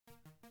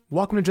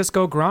Welcome to Just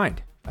Go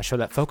Grind, a show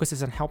that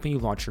focuses on helping you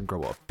launch and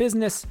grow a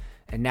business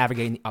and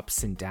navigating the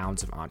ups and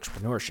downs of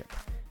entrepreneurship.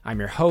 I'm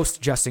your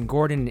host, Justin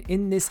Gordon, and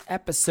in this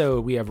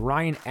episode, we have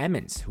Ryan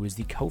Emmons, who is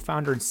the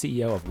co-founder and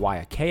CEO of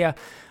Waiakea.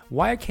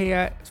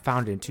 Waiakea was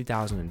founded in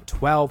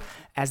 2012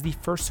 as the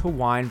first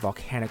Hawaiian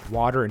volcanic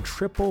water and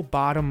triple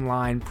bottom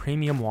line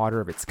premium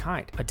water of its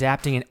kind,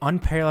 adapting an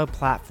unparalleled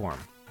platform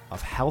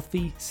of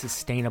healthy,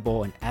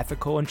 sustainable, and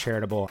ethical and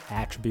charitable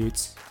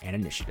attributes and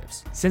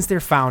initiatives. Since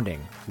their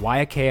founding,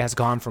 Waiakea has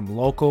gone from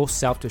local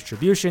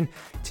self-distribution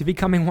to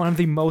becoming one of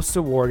the most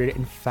awarded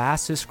and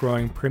fastest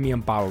growing premium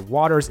bottled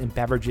waters and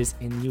beverages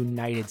in the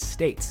United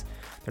States.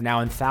 They're now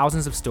in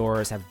thousands of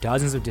stores, have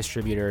dozens of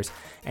distributors,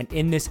 and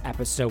in this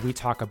episode, we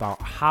talk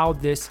about how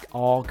this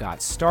all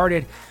got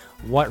started,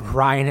 what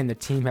Ryan and the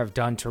team have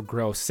done to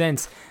grow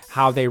since,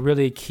 how they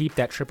really keep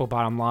that triple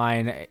bottom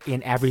line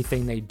in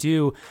everything they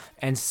do,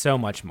 and so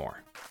much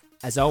more.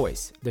 As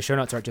always, the show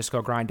notes are at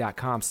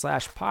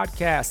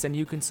justgogrind.com/podcast, and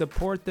you can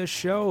support the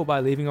show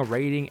by leaving a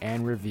rating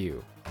and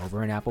review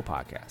over in Apple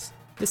Podcasts.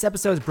 This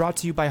episode is brought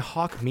to you by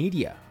Hawk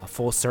Media, a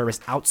full-service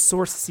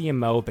outsourced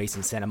CMO based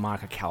in Santa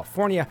Monica,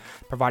 California,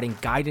 providing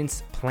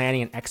guidance,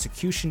 planning, and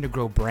execution to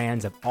grow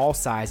brands of all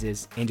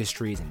sizes,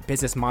 industries, and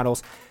business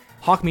models.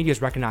 Hawk Media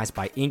is recognized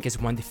by Inc. as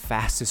one of the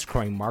fastest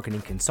growing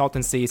marketing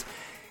consultancies,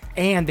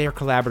 and their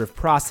collaborative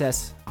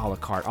process, a la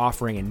carte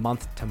offering, and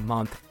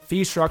month-to-month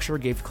fee structure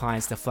gave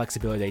clients the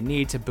flexibility they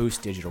need to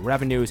boost digital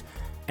revenues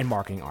and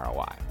marketing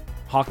ROI.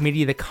 Hawk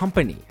Media, the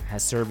company,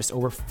 has serviced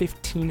over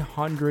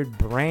 1,500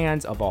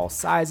 brands of all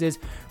sizes,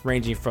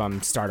 ranging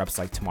from startups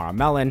like Tomorrow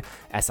Melon,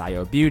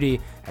 SIO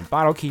Beauty, and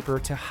Bottle Keeper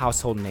to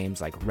household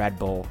names like Red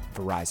Bull,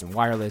 Verizon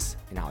Wireless,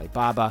 and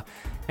Alibaba.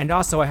 And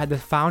also, I had the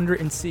founder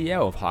and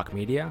CEO of Hawk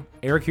Media,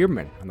 Eric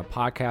Huberman, on the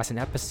podcast in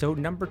episode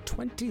number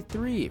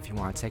 23, if you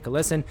want to take a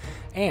listen.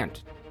 And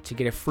to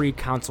get a free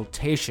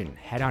consultation,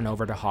 head on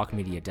over to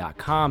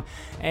hawkmedia.com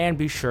and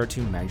be sure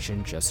to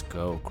mention Just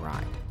Go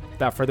Grind.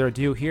 Without further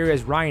ado, here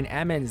is Ryan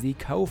Emmons, the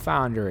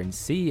co-founder and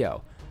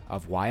CEO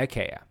of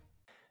Waiakea.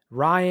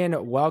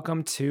 Ryan,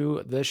 welcome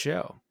to the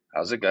show.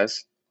 How's it,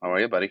 guys? How are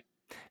you, buddy?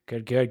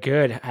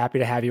 Good. Happy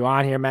to have you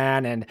on here,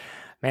 man. And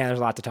man, there's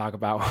a lot to talk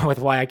about with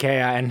Waiakea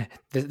and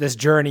this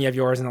journey of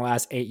yours in the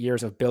last 8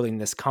 years of building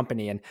this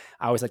company. And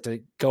I always like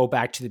to go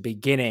back to the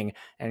beginning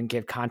and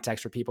give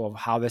context for people of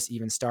how this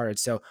even started.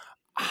 So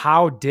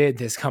how did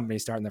this company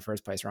start in the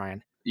first place,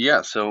 Ryan?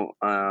 Yeah, so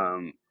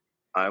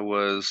I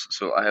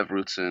have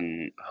roots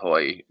in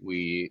Hawaii.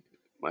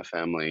 My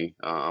family,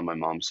 on my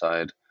mom's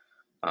side,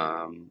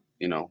 my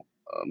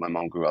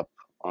mom grew up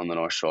on the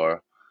North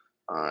Shore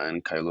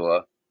in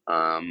Kailua,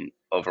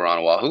 over on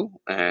Oahu,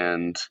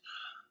 and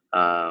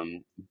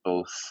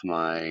both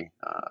my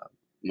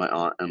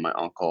aunt and my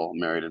uncle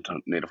married into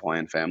Native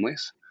Hawaiian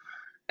families,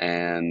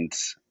 and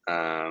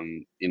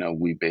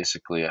we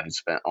basically I had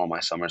spent all my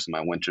summers and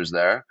my winters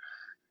there.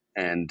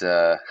 And,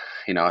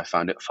 I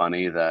found it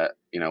funny that,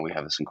 we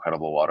have this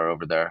incredible water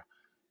over there,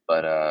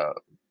 but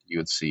you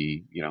would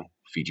see,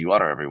 Fiji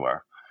water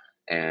everywhere.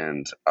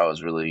 And I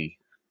was really,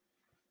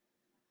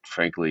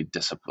 frankly,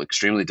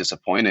 extremely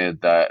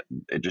disappointed that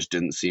it just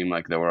didn't seem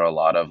like there were a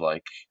lot of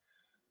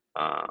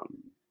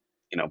um,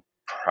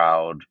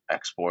 proud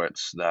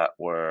exports that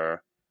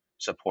were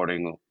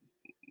supporting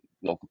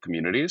local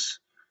communities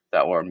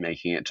that were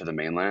making it to the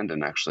mainland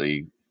and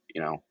actually,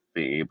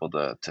 being able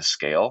to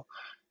scale.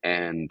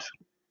 And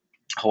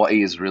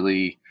Hawaii has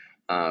really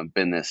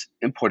been this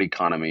import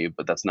economy,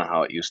 but that's not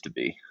how it used to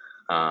be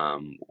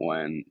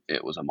when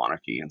it was a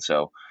monarchy. And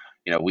so,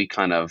 there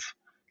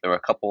were a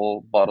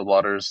couple bottled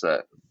waters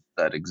that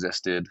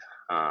existed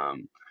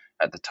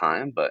at the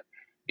time, but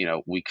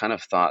we kind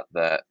of thought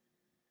that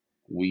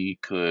we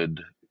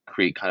could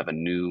create kind of a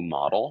new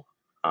model.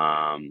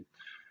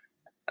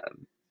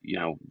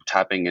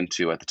 Tapping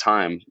into, at the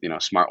time,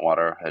 Smart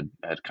Water had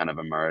kind of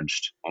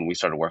emerged when we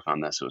started work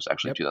on this. It was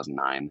actually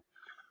 2009.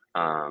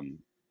 And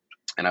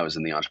I was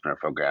in the entrepreneur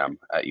program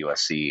at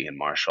USC in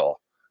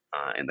Marshall,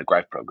 in the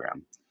Greif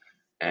program.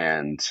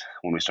 And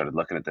when we started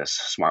looking at this,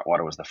 Smart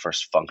Water was the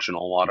first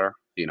functional water.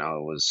 It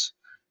was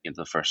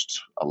the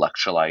first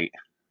electrolyte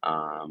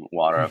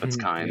water of its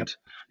kind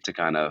to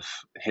kind of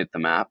hit the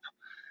map.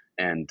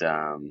 And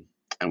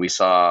we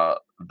saw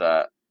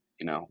that,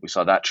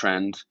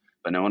 trend,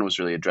 but no one was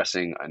really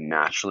addressing a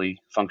naturally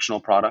functional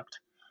product.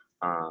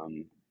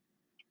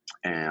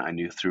 And I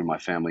knew through my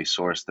family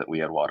source that we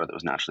had water that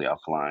was naturally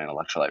alkaline,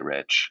 electrolyte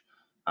rich.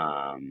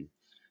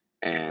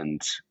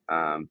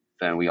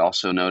 Then we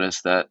also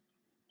noticed that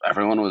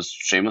everyone was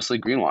shamelessly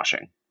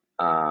greenwashing.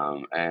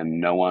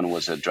 And no one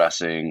was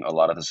addressing a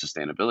lot of the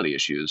sustainability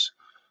issues.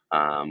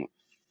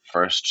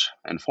 First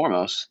and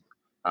foremost,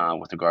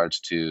 with regards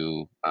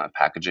to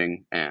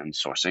packaging and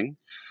sourcing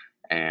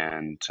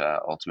and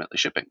ultimately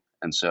shipping.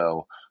 And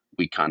so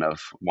we kind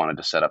of wanted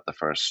to set up the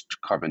first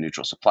carbon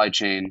neutral supply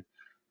chain.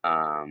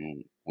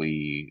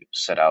 We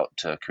set out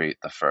to create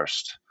the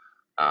first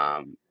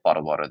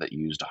bottled water that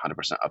used 100%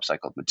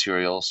 upcycled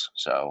materials,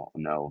 so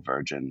no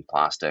virgin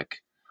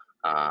plastic.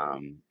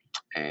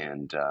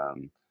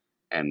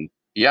 and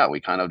yeah, we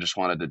kind of just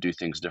wanted to do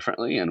things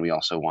differently, and we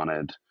also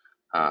wanted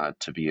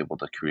to be able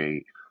to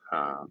create,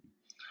 um,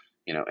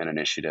 an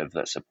initiative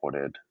that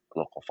supported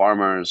local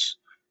farmers,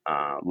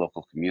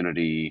 local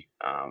community,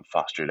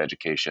 fostered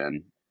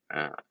education,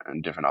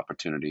 and different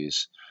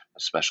opportunities,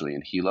 especially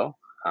in Hilo,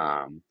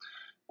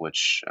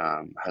 which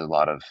has a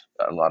lot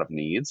of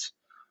needs.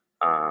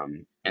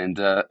 And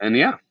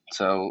yeah,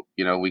 so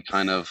we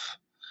kind of,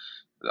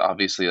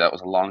 obviously that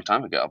was a long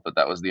time ago, but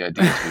that was the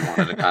idea. Is we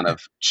wanted to kind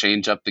of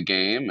change up the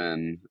game,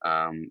 and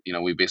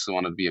we basically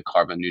wanted to be a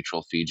carbon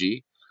neutral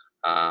Fiji,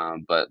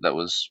 but that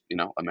was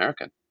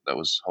American, that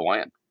was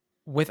Hawaiian.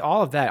 With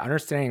all of that,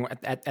 understanding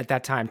at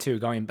that time too,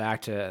 going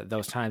back to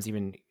those times,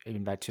 even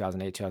back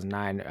 2008,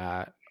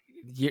 2009,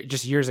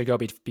 just years ago,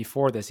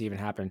 before this even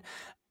happened,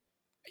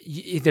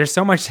 there's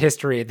so much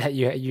history that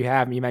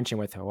you mentioned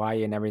with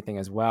Hawaii and everything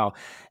as well.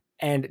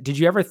 And did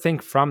you ever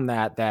think from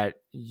that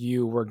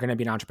you were going to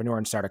be an entrepreneur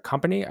and start a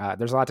company?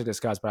 There's a lot to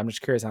discuss, but I'm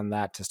just curious on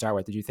that to start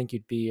with. Did you think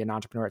you'd be an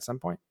entrepreneur at some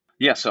point?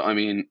 Yeah, so I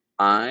mean,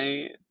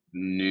 I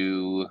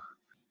knew,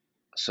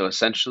 so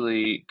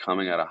essentially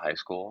coming out of high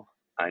school,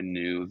 I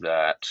knew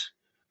that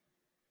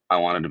I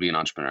wanted to be an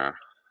entrepreneur.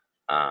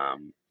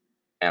 Um,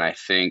 and I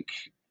think,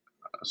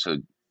 so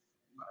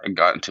I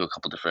got into a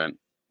couple different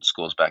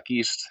schools back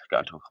east, got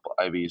into a couple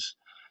Ivies,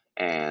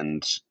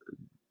 and,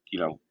 you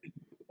know,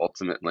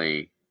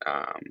 ultimately,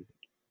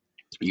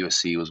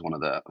 USC was one of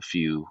the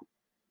few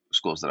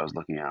schools that I was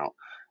looking out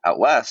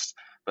west,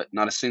 but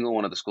not a single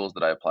one of the schools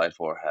that I applied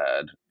for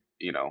had,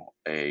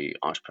 a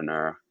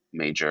entrepreneur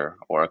major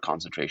or a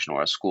concentration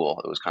or a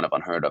school. It was kind of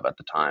unheard of at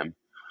the time.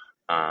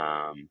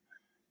 Um,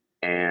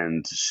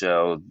 and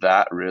so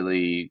that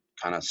really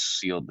kind of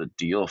sealed the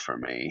deal for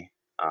me.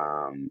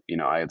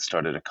 I had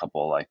started a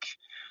couple, like,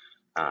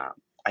 uh,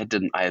 I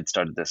had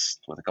started this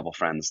with a couple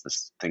friends,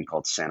 this thing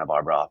called Santa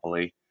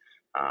Barbaraopoly.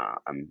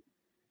 I'm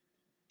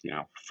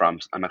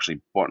I'm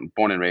actually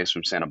born and raised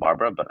from Santa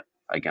Barbara, but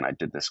again, I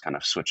did this kind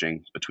of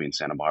switching between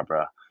Santa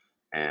Barbara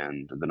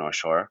and the North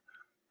Shore,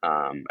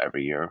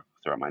 every year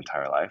throughout my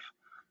entire life.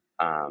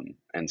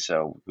 And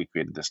so we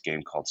created this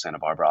game called Santa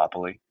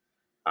Barbaraopoly,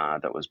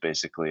 that was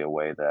basically a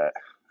way that,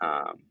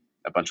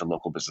 a bunch of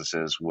local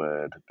businesses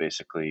would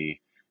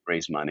basically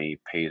raise money,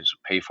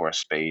 pay for a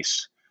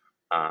space.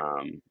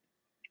 Um,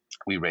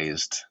 we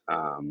raised,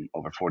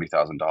 over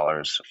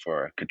 $40,000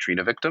 for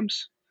Katrina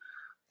victims,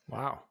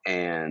 Wow.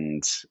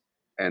 and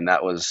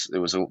it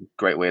was a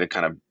great way to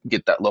kind of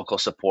get that local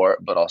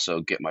support, but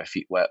also get my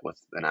feet wet with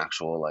an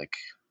actual, like,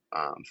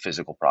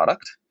 physical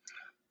product.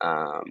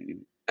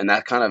 And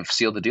that kind of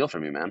sealed the deal for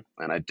me, man.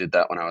 And I did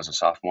that when I was a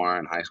sophomore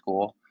in high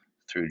school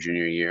through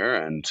junior year,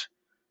 and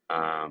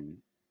um,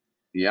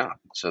 yeah,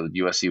 so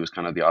USC was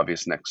kind of the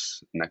obvious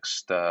next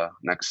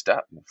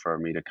step for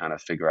me to kind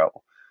of figure out,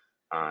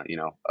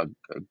 a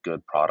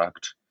good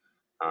product,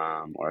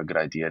 or a good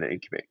idea to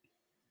incubate.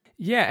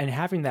 Yeah, and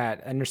having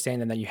that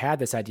understanding that you had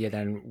this idea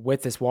then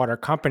with this water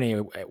company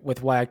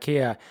with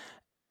Waiakea,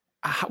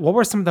 what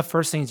were some of the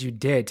first things you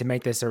did to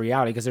make this a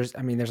reality? Because there's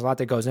a lot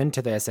that goes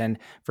into this, and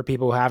for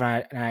people who have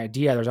an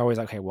idea, there's always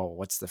like, okay, well,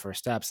 what's the first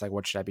steps? Like,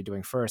 what should I be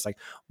doing first? Like,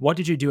 what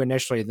did you do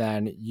initially?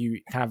 Then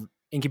you kind of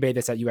incubate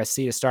this at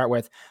USC to start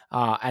with,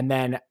 and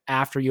then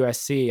after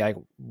USC, like,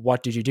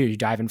 what did you do? Did you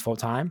dive in full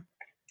time?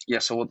 Yeah.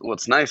 So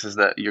what's nice is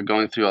that you're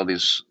going through all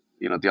these,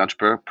 the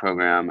entrepreneur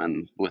program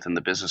and within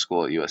the business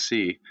school at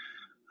USC.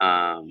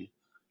 Um,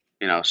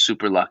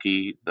 Super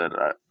lucky that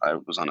I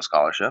was on a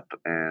scholarship,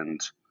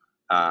 and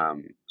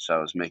so I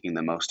was making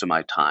the most of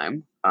my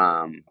time.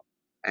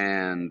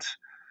 And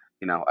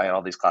I had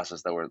all these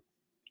classes that were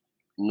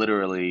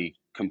literally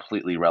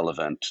completely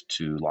relevant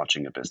to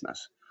launching a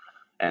business.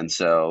 And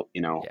so,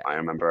 Yeah. I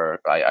remember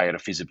I had a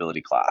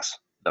feasibility class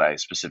that I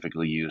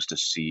specifically used to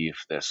see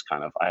if this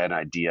kind of, I had an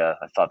idea.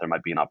 I thought there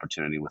might be an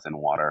opportunity within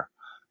water.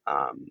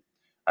 Um,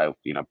 I,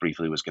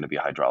 briefly was going to be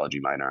a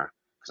hydrology minor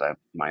because I have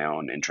my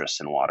own interest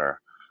in water.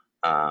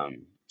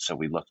 So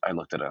I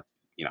looked at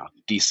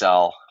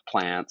desal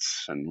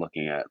plants and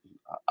looking at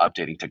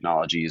updating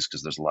technologies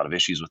because there's a lot of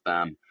issues with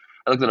them.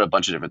 I looked at a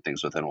bunch of different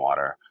things within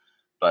water,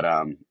 but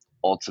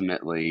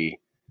ultimately,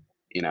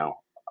 you know,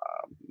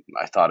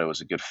 I thought it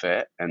was a good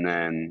fit. And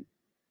then,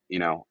 you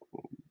know,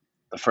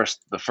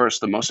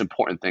 the most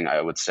important thing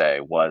I would say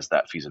was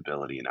that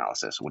feasibility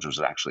analysis, which was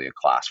actually a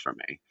class for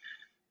me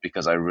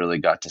because I really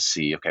got to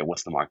see, okay,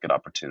 what's the market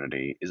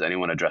opportunity? Is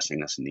anyone addressing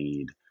this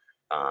need?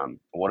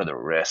 What are the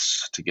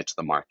risks to get to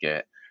the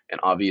market? And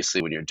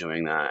obviously, when you're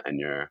doing that and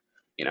you're,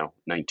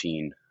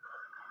 19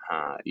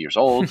 years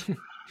old,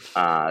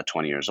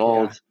 20 years Yeah.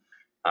 old,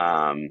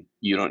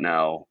 you don't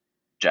know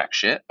jack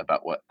shit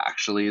about what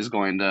actually is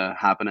going to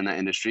happen in that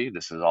industry.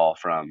 This is all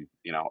from,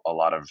 a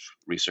lot of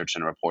research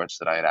and reports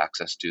that I had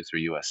access to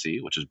through USC,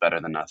 which is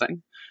better than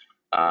nothing.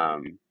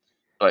 Um,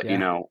 but,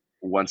 Yeah.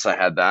 once I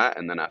had that,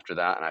 and then after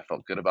that, and I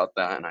felt good about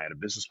that, and I had a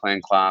business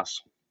plan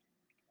class,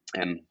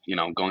 and,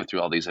 going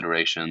through all these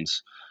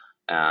iterations,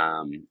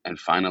 and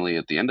finally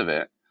at the end of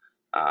it,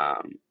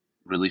 um,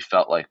 really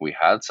felt like we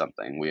had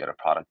something. We had a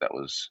product that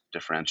was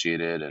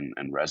differentiated and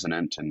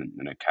resonant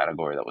in a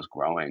category that was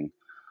growing.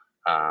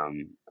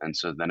 And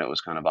so then it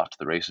was kind of off to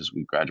the races.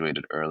 We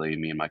graduated early,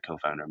 me and my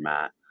co-founder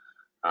Matt,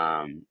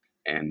 um,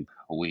 and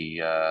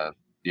we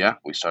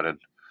started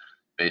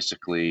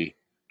basically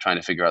trying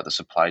to figure out the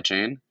supply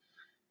chain.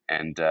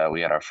 And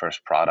we had our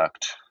first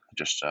product,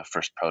 just a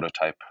first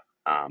prototype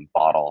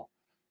bottle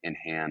in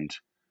hand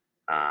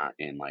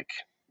in like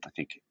I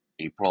think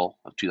April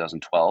of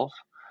 2012,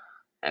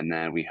 and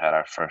then we had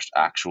our first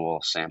actual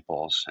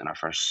samples and our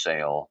first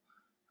sale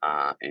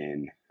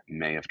in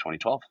May of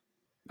 2012.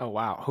 Oh,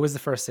 wow. Who was the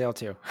first sale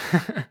to?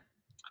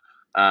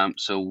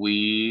 So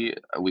we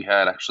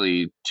had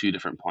actually two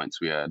different points.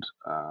 We had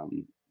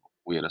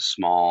a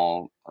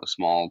small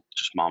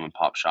just mom and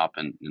pop shop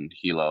in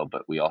Hilo,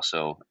 but we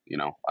also,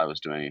 I was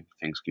doing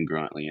things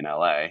congruently in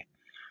LA,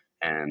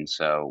 and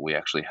so we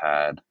actually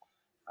had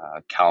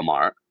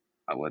CalMart,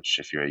 which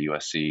if you're a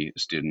USC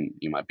student,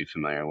 you might be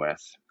familiar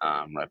with,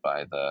 um, right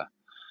by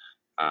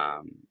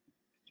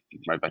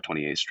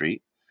 28th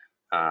Street.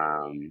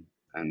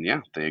 And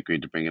yeah, they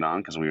agreed to bring it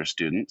on because we were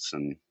students,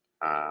 and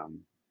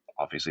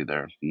obviously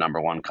their number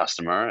one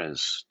customer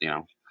is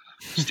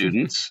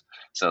students,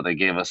 so they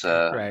gave us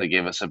Right.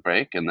 a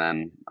break, and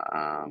then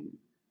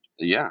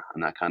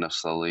and that kind of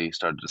slowly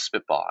started to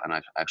spitball. And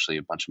I actually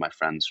a bunch of my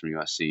friends from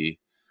USC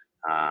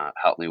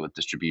helped me with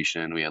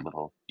distribution. We had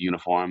little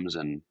uniforms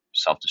and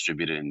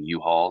self-distributed in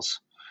U-Hauls,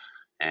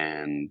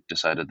 and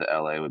decided that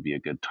LA would be a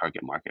good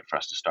target market for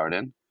us to start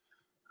in.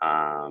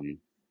 Um,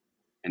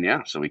 and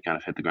yeah, so we kind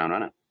of hit the ground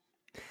running.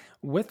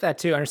 With that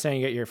too,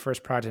 understanding you get your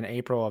first product in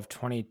April of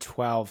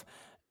 2012,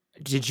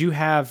 did you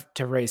have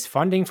to raise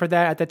funding for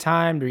that at the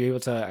time? Were you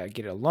able to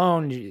get a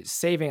loan,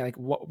 saving? Like,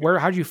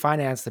 how did you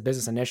finance the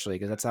business initially?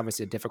 Because that's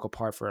obviously a difficult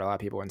part for a lot of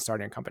people when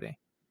starting a company.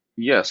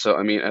 Yeah, so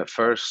I mean, at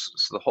first,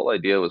 so the whole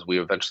idea was we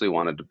eventually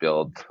wanted to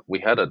build. We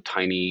had a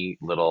tiny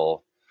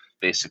little,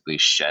 basically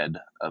shed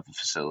of a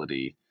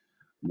facility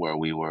where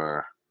we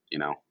were, you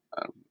know,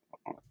 uh,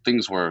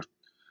 things were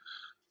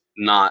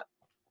not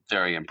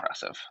very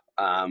impressive.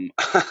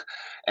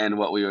 And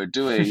what we were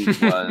doing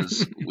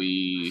was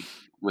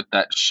with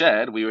that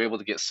shed, we were able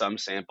to get some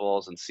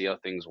samples and see how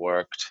things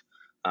worked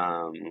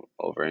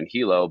over in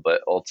Hilo.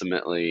 But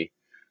ultimately,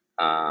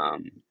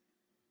 um,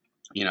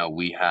 you know,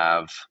 we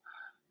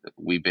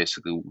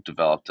basically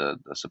developed a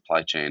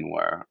supply chain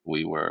where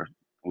we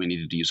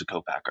needed to use a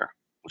co-packer,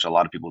 which a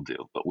lot of people do.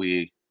 But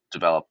we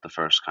developed the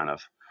first kind of,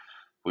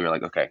 we were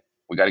like, okay,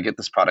 we got to get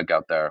this product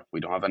out there. We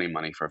don't have any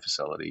money for a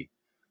facility.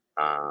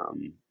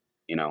 Um,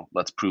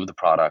 let's prove the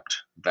product,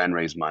 then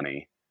raise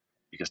money,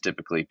 because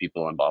typically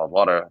people in bottled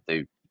water,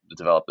 they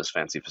develop this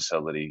fancy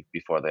facility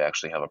before they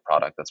actually have a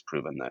product that's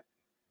proven that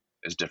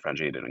is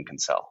differentiated and can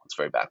sell. It's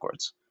very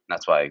backwards. And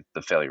that's why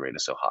the failure rate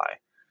is so high.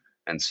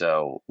 And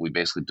so we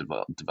basically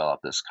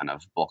developed this kind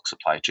of bulk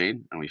supply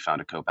chain, and we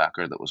found a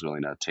co-packer that was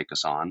willing to take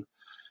us on.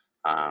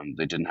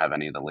 They didn't have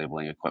any of the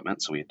labeling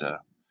equipment, so we had to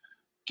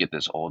get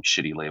this old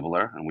shitty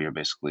labeler, and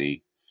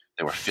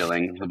they were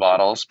filling the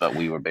bottles, but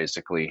we were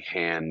basically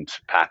hand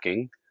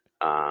packing.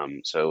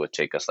 So it would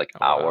take us like Oh,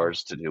 wow.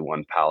 hours to do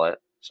one pallet.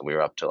 So we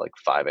were up to like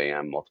 5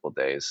 a.m. multiple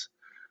days.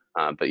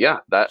 But yeah,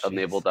 that Jeez.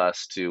 enabled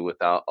us to,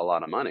 without a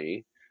lot of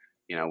money,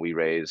 we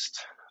raised,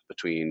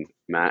 between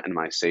Matt and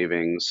my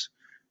savings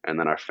and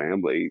then our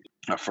family,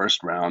 our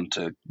first round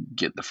to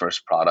get the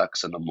first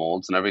products and the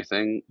molds and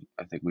everything.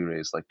 I think we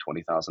raised like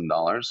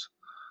 $20,000,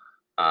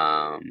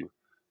 um,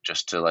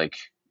 just to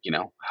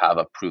have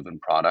a proven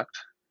product,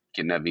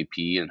 get an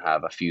MVP, and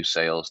have a few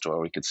sales to where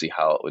we could see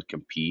how it would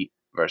compete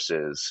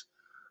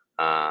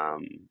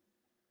um,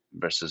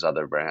 versus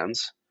other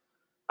brands.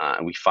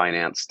 And we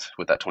financed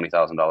with that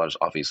 $20,000.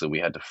 Obviously, we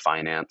had to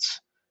finance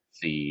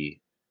the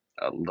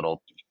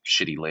little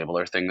shitty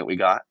labeler thing that we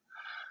got.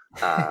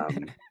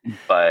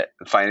 But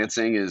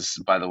financing is,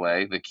 by the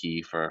way, the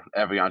key for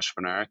every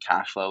entrepreneur.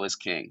 Cash flow is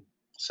king.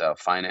 So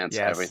finance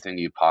Yes. everything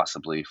you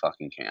possibly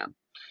fucking can.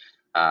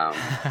 Um,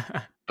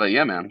 but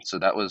yeah, man. So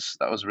that was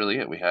really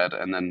it. We had,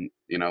 and then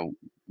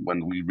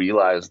when we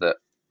realized that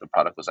the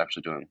product was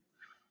actually doing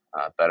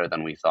better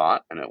than we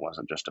thought, and it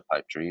wasn't just a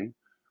pipe dream,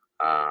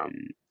 um,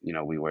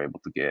 we were able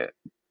to get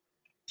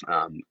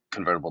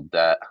convertible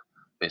debt,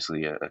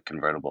 basically a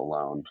convertible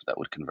loan that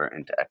would convert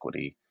into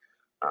equity.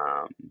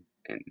 Um,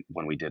 and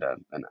when we did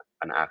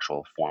an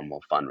actual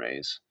formal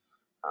fundraise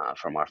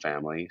from our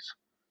families,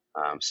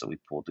 so we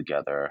pulled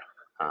together,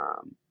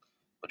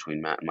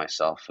 between Matt and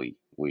myself.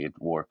 We had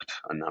worked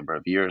a number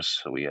of years,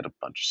 so we had a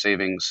bunch of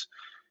savings,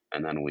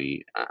 and then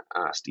we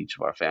asked each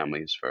of our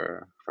families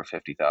for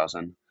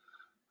 50,000.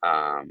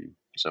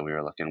 So we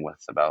were looking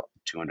with about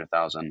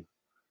 200,000,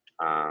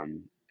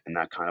 and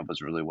that kind of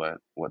was really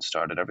what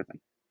started everything.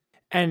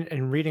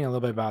 And reading a little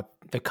bit about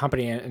the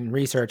company and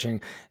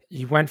researching,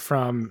 you went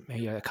from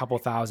maybe a couple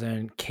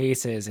thousand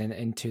cases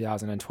in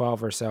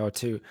 2012 or so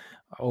to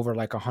over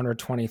like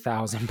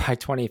 120,000 by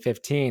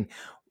 2015.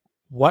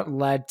 What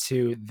led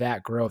to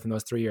that growth in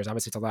those 3 years?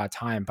 Obviously, it's a lot of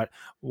time, but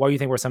what do you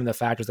think were some of the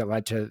factors that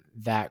led to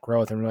that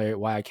growth and really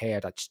why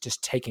IKEA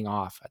just taking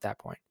off at that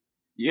point?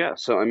 Yeah,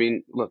 so I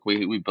mean, look,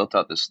 we built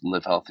out this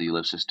live healthy,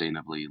 live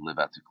sustainably, live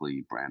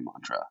ethically brand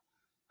mantra.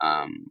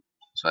 Um,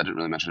 so I didn't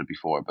really mention it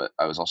before, but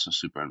I was also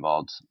super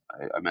involved.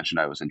 I mentioned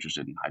I was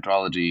interested in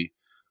hydrology,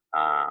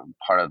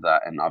 part of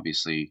that, and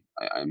obviously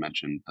I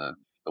mentioned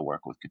the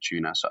work with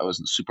Katrina. So I was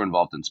super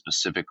involved in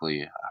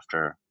specifically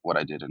after what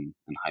I did in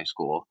high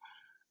school.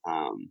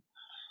 Um,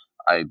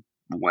 I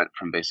went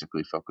from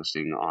basically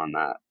focusing on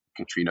that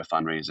Katrina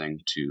fundraising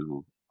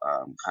to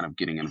kind of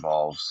getting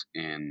involved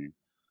in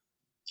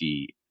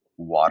the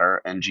water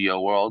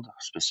NGO world,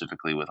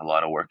 specifically with a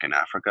lot of work in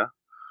Africa.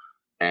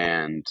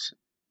 And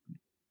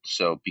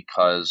so,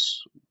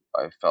 because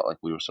I felt like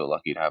we were so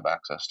lucky to have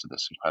access to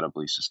this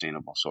incredibly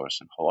sustainable source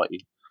in Hawaii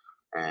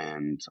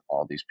and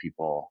all these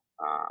people,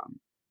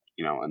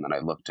 and then I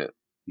looked at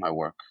my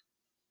work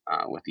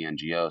with the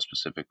NGO,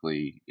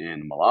 specifically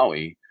in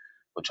Malawi,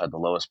 which had the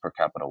lowest per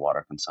capita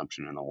water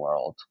consumption in the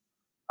world.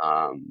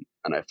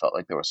 And I felt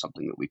like there was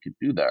something that we could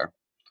do there.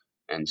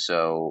 And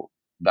so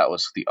that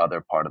was the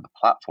other part of the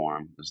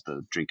platform is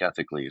the drink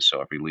ethically.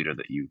 So every liter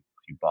that you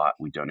bought,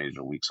 we donated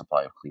a week's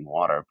supply of clean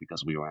water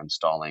because we were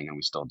installing and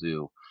we still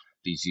do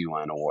these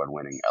UN award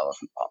winning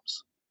elephant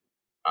pumps.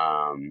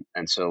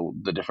 And so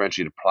the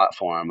differentiated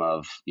platform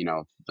of,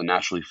 the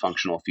naturally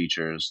functional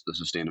features, the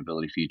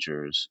sustainability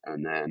features,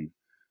 and then,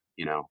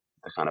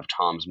 the kind of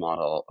Tom's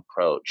model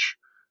approach,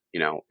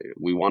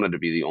 we wanted to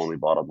be the only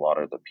bottled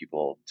water that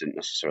people didn't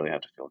necessarily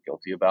have to feel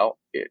guilty about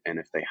it. And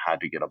if they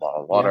had to get a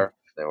bottled Yeah. water,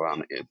 if they were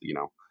on it,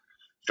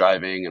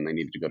 driving and they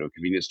needed to go to a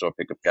convenience store,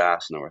 pick up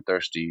gas and they were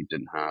thirsty,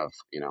 didn't have,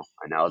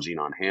 an Nalgene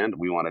on hand,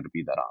 we wanted to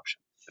be that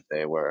option. If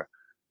they were,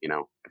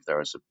 if there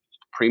was a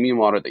premium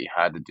water that you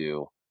had to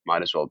do,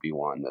 might as well be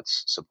one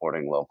that's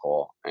supporting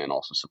local and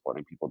also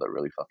supporting people that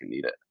really fucking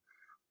need it.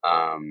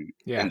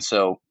 Yeah. And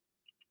so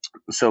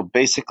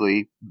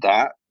basically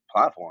that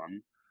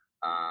platform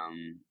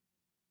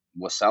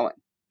was selling.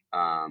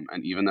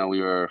 And even though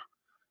we were,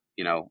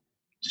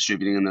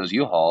 distributing in those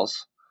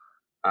U-Hauls,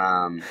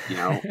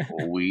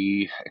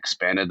 we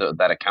expanded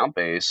that account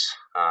base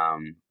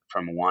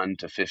from 1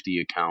 to 50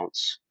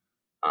 accounts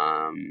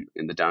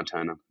in the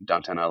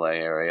downtown LA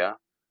area,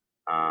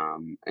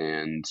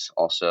 and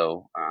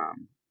also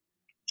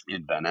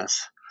in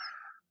Venice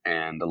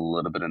and a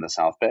little bit in the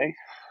South Bay.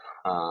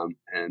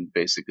 And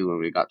basically, when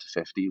we got to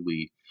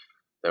 50,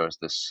 there was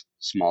this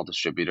small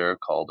distributor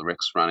called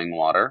Rick's Running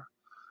Water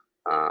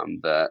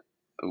that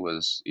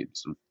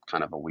it's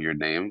kind of a weird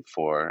name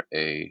for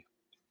a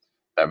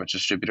beverage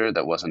distributor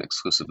that wasn't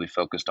exclusively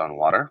focused on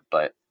water,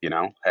 but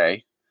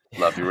hey,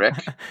 love you, Rick.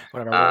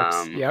 Whatever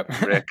works.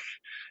 Yep. Rick,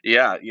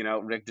 yeah,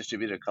 Rick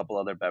distributed a couple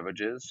other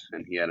beverages,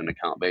 and he had an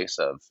account base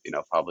of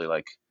probably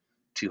like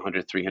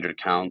 200, 300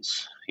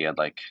 accounts. He had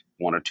like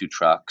one or two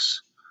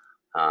trucks,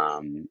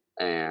 and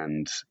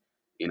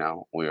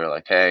we were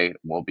like, hey,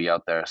 we'll be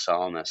out there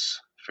selling this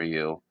for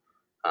you.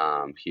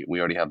 We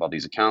already have all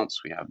these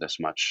accounts. We have this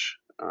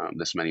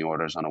many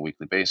orders on a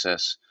weekly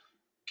basis.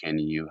 Can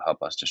you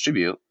help us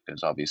distribute?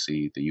 Because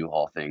obviously the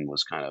U-Haul thing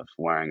was kind of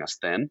wearing us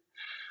thin.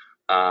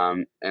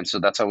 And so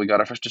that's how we got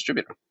our first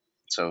distributor.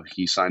 So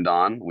he signed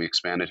on, we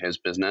expanded his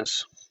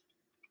business.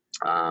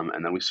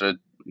 And then we started,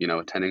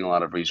 attending a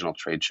lot of regional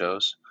trade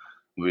shows.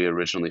 We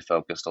originally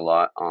focused a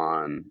lot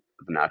on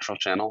the natural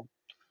channel.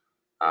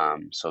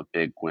 So a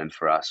big win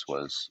for us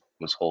was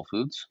Whole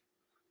Foods.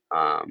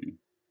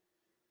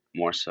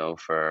 More so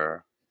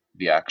for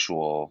the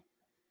actual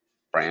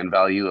brand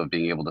value of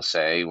being able to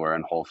say we're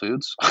in Whole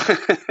Foods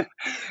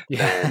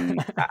than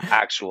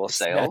actual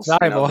sales. That's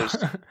valuable.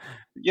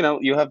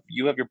 You have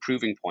your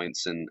proving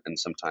points, and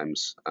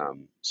sometimes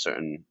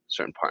certain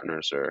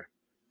partners are,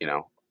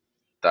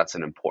 that's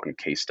an important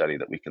case study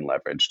that we can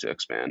leverage to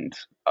expand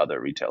other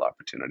retail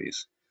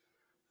opportunities.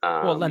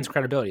 Well, it lends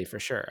credibility for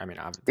sure. I mean,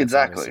 that's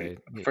exactly,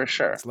 for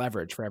sure. It's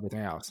leverage for everything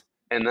else.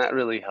 And that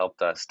really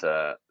helped us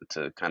to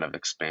kind of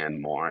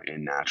expand more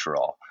in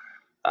natural,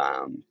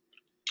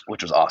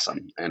 which was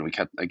awesome. And we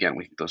kept, again,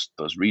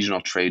 those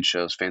regional trade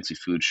shows, Fancy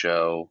Food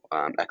Show,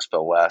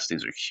 Expo West.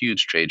 These are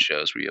huge trade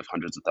shows where you have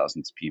hundreds of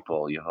thousands of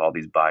people. You have all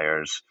these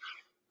buyers.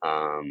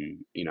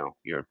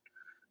 You're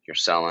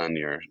selling.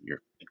 You're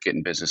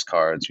getting business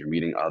cards. You're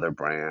meeting other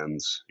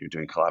brands. You're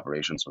doing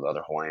collaborations with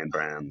other Hawaiian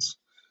brands.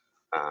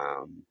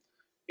 Um,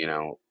 you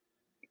know,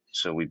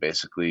 so we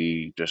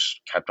basically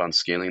just kept on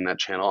scaling that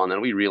channel, and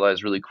then we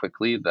realized really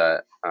quickly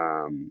that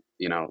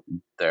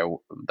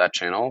that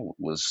channel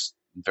was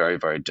very,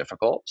 very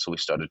difficult. So we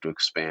started to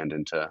expand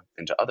into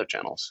other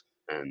channels,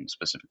 and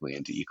specifically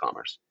into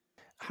e-commerce.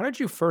 How did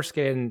you first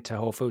get into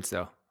Whole Foods,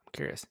 though? I'm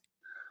curious.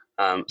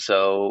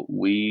 So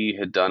we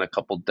had done a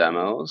couple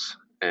demos,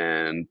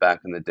 and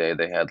back in the day,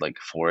 they had like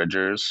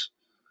foragers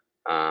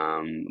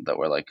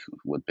that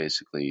would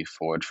basically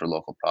forage for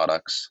local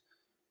products.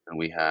 And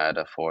we had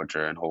a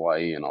forager in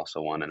Hawaii and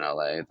also one in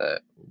LA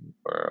that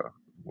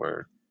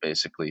were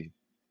basically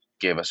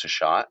gave us a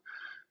shot,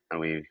 and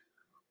we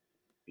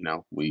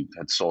we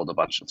had sold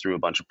through a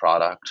bunch of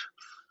product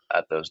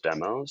at those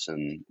demos,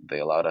 and they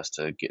allowed us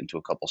to get into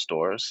a couple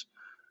stores.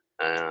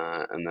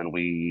 And then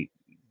we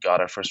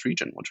got our first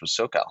region, which was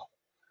SoCal,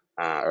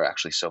 or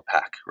actually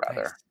SoPac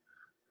rather,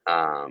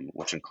 Nice.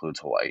 which includes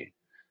Hawaii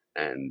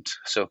and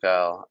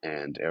SoCal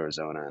and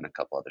Arizona and a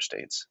couple other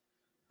states.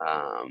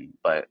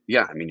 But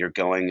yeah, I mean, you're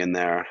going in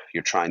there,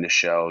 you're trying to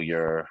show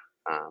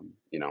um,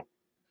 you know,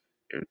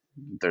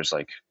 there's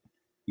like,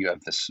 you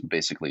have this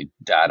basically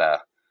data.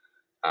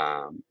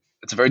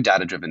 It's a very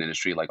data driven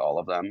industry, like all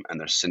of them. And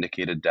there's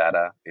syndicated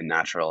data. In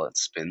natural,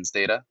 it's spins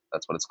data.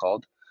 That's what it's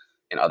called.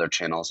 In other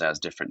channels, it has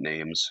different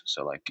names.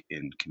 So, like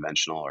in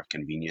conventional or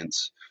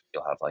convenience,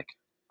 you'll have like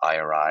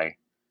IRI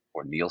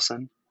or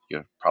Nielsen.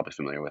 You're probably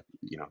familiar with,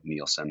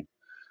 Nielsen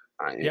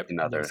Yep. in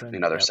other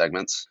Yep.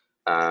 segments.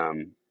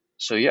 Um,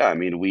 so yeah, I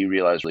mean, we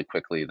realized really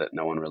quickly that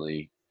no one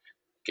really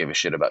gave a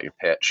shit about your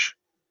pitch,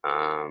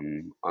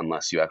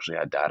 unless you actually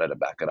had data to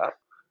back it up.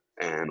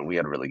 And we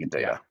had really good Yeah.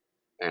 data,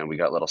 and we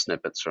got little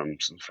snippets from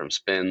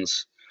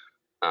spins.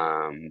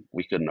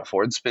 We couldn't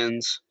afford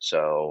spins,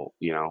 so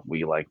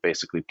we like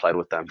basically pled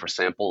with them for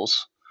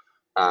samples,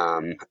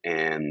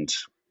 and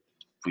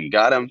we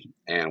got them,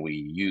 and we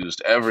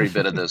used every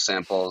bit of those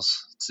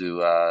samples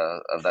to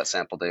of that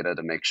sample data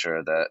to make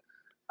sure that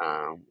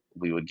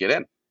we would get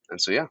in. And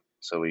so yeah,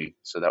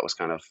 that's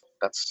kind of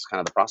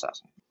the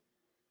process.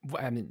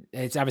 I mean,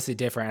 it's obviously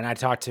different. And I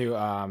talked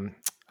to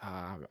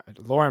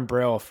Lauren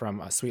Brill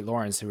from Sweet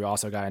Lawrence, who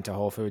also got into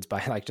Whole Foods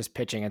by like just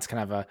pitching. It's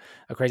kind of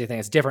a crazy thing.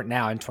 It's different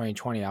now in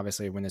 2020,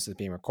 obviously, when this is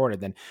being recorded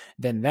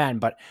than then.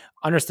 But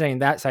understanding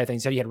that side of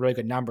things, you said you had really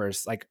good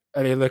numbers. Like,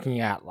 are they looking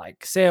at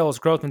like sales,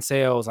 growth in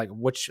sales? Like,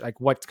 what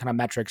kind of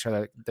metrics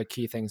are the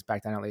key things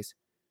back then, at least?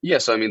 Yeah,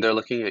 so I mean, they're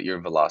looking at your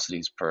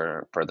velocities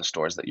per the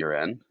stores that you're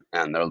in,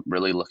 and they're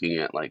really looking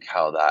at like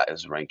how that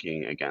is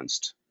ranking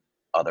against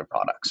other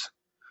products.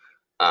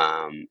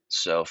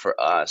 So for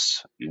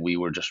us, we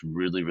were just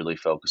really, really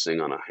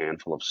focusing on a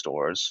handful of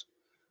stores,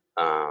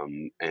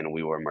 and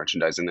we were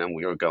merchandising them.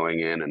 We were going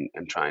in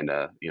and trying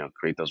to,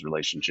 create those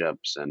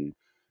relationships and,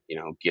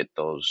 get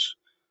those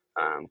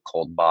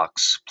cold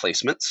box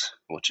placements,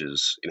 which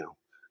is,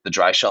 the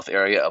dry shelf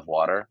area of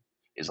water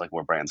is like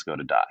where brands go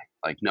to die.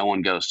 Like no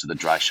one goes to the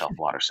dry shelf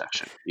water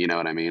section. You know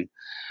what I mean?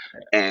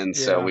 And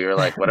so Yeah. we were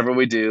like, whatever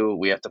we do,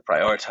 we have to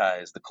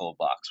prioritize the cold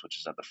box, which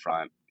is at the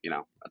front, at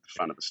the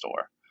front of the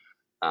store.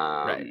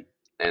 Right. Um,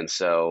 and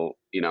so,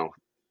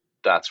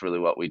 that's really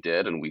what we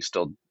did. And we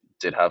still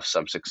did have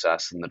some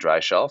success in the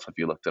dry shelf if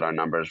you looked at our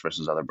numbers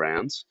versus other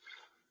brands.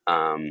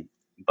 Um,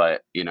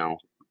 but,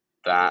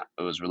 that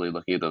it was really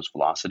looking at those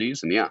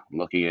velocities and yeah,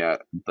 looking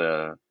at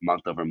the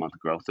month over month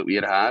growth that we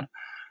had.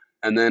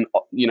 And then,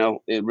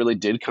 it really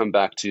did come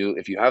back to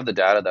if you have the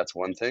data, that's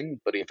one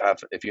thing. But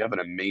if you have an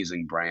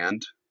amazing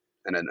brand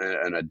and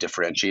a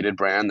differentiated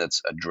brand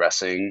that's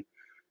addressing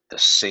the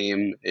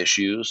same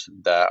issues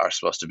that are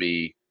supposed to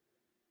be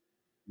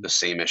the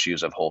same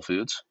issues of Whole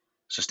Foods,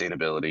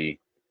 sustainability,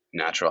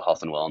 natural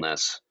health and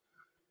wellness,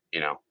 you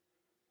know,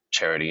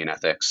 charity and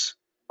ethics.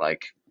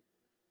 Like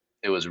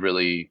it was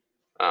really,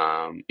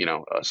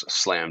 a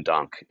slam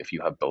dunk if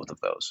you have both of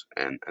those,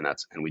 and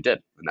we did,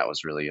 and that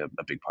was really a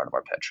big part of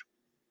our pitch.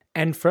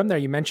 And from there,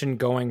 you mentioned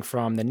going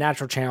from the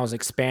natural channels,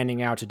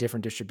 expanding out to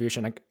different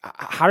distribution. Like,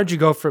 how did you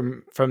go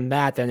from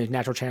that then to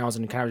natural channels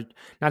and kind of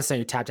not to say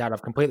you tapped out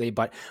of completely,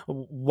 but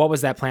what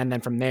was that plan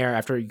then from there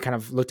after you kind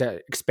of looked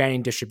at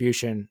expanding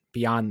distribution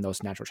beyond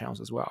those natural channels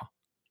as well?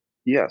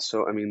 Yeah,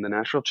 so I mean, the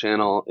natural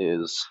channel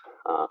is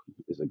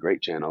a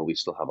great channel. We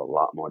still have a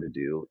lot more to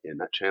do in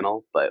that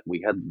channel, but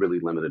we had really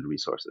limited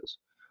resources,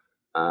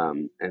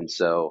 and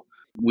so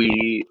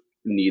we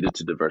needed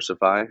to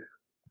diversify.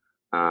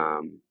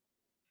 Um,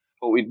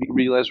 what we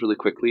realized really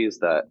quickly is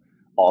that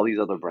all these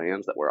other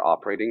brands that were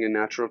operating in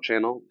natural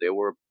channel, they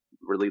were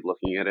really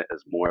looking at it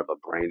as more of a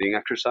branding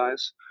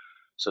exercise.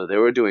 So they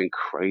were doing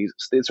crazy.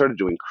 They started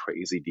doing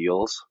crazy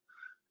deals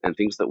and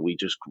things that we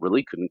just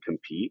really couldn't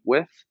compete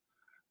with,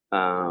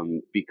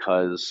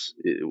 because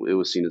it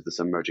was seen as this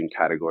emerging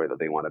category that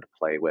they wanted to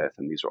play with.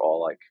 And these were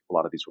all like a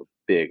lot of these were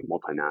big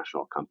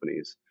multinational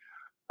companies,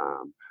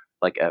 um,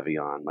 like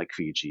Evian, like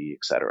Fiji,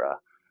 etc.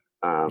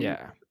 Um,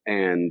 Yeah.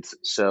 and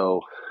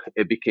so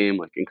it became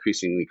like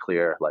increasingly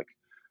clear, like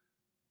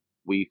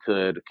we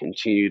could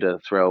continue to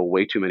throw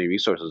way too many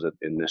resources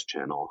in this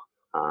channel,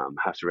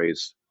 have to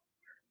raise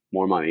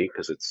more money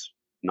because it's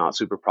not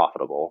super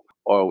profitable,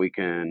 or we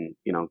can,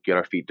 get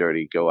our feet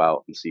dirty, go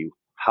out and see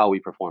how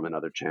we perform in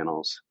other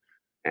channels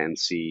and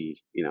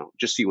see,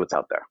 just see what's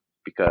out there.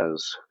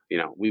 Because,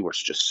 we were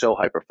just so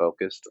hyper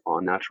focused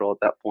on natural at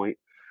that point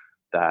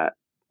that,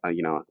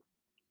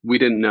 we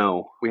didn't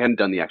know, we hadn't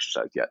done the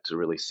exercise yet to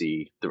really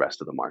see the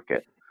rest of the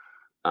market.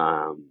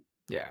 Um,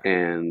 Yeah.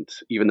 and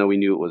even though we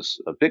knew it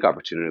was a big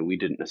opportunity, we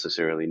didn't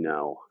necessarily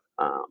know,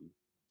 um,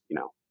 you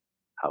know,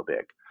 how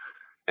big.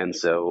 And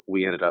so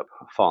we ended up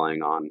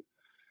falling on,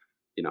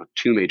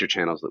 two major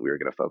channels that we were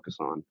going to focus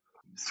on.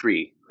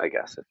 Three, I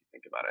guess, if you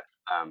think about it.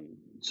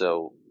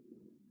 So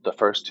the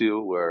first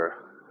two were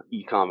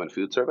e-com and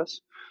food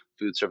service.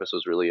 food service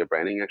was really a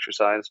branding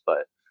exercise,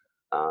 but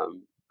the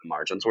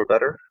margins were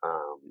better,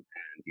 and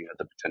you had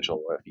the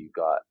potential where if you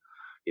got,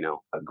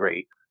 a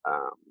great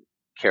um,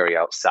 carry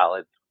out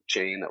salad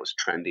chain that was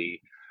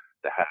trendy,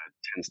 that had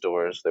 10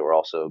 stores. They were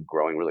also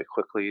growing really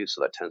quickly,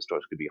 so that 10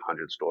 stores could be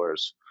 100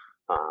 stores,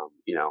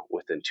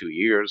 within 2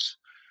 years.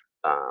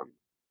 Um,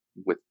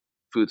 with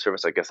food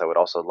service, I guess I would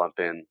also lump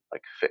in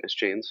like fitness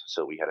chains.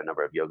 So we had a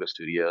number of yoga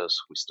studios,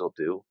 we still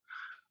do,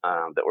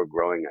 that were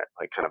growing at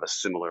like kind of a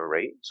similar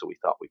rate. So we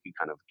thought we could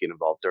kind of get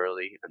involved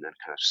early and then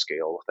kind of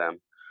scale with them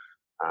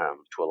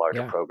to a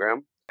larger Yeah.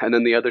 program. And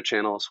then the other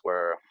channels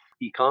were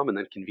e-com and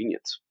then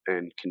convenience.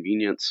 And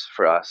convenience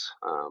for us,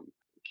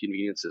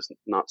 convenience is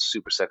not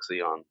super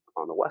sexy on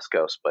the West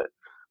Coast, but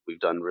we've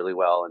done really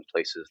well in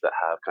places that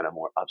have kind of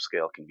more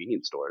upscale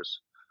convenience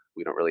stores.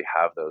 We don't really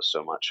have those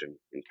so much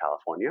in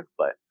California,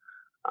 but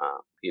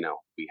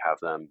we have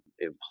them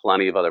in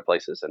plenty of other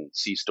places. And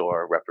C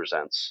store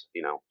represents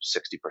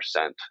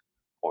 60%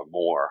 or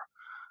more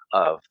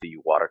of the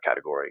water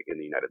category in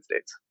the United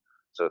States.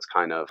 So it's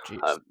kind of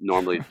Jeez.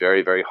 normally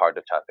very, very hard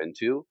to tap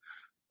into,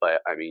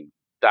 but I mean,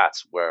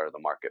 that's where the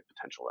market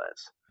potential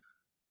is.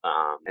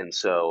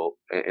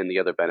 And the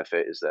other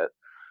benefit is that,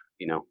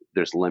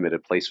 there's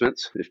limited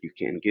placements if you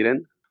can get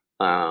in,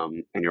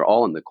 and you're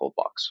all in the cold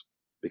box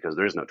because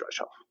there's no dry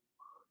shelf.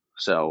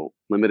 So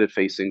limited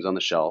facings on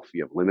the shelf,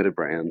 you have limited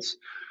brands.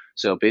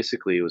 So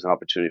basically, it was an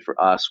opportunity for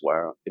us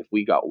where if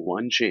we got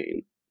one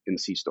chain in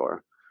C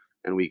store,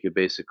 and we could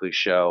basically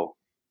show,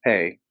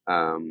 hey,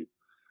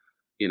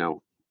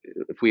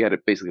 if we had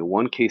basically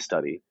one case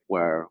study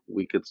where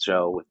we could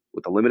show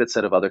with a limited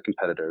set of other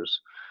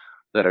competitors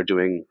that are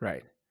doing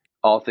Right.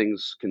 all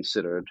things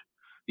considered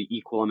the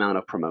equal amount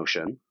of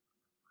promotion,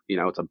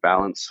 it's a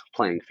balanced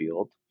playing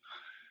field,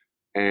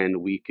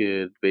 and we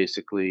could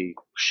basically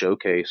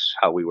showcase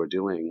how we were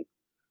doing,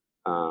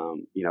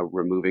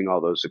 removing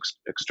all those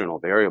external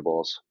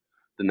variables,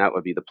 then that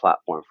would be the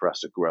platform for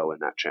us to grow in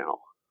that channel.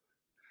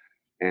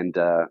 And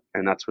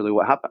that's really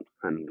what happened.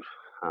 And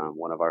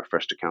one of our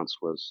first accounts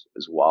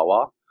is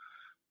Wawa,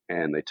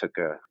 and they took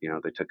a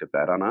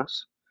bet on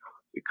us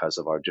because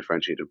of our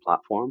differentiated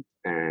platform.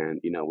 And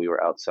we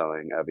were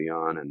outselling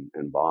Evian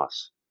and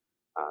Boss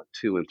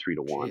 2 and 3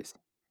 to 1, Jeez.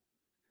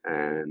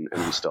 and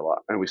we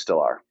still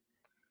are.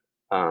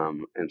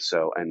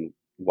 And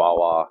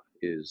Wawa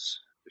is,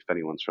 if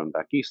anyone's from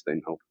back east, they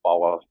know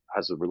Wawa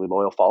has a really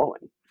loyal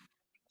following.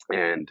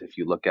 And if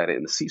you look at it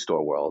in the C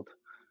store world,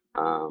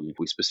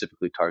 we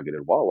specifically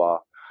targeted Wawa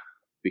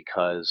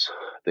because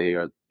they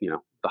are,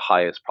 the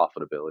highest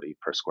profitability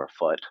per square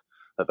foot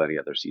of any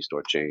other C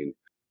store chain.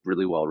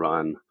 Really well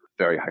run,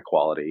 very high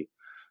quality,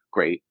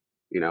 great.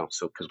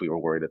 So because we were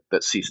worried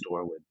that C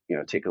store would,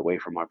 take away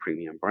from our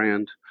premium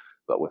brand,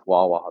 but with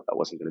Wawa, that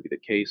wasn't going to be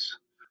the case.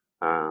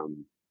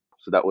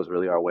 So that was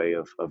really our way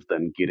of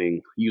then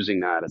using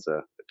that as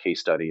a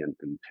case study and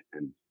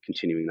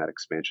continuing that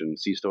expansion in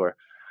C store.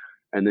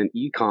 And then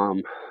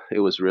e-com, it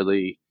was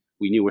really,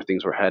 we knew where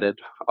things were headed.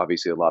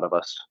 Obviously, a lot of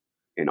us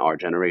in our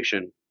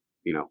generation,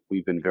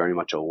 we've been very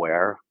much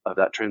aware of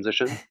that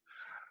transition,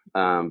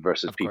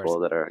 versus Of course. people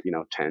that are,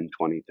 10,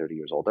 20, 30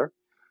 years older.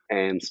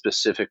 And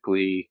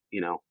specifically,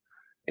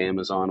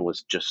 Amazon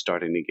was just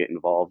starting to get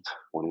involved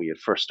when we had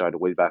first started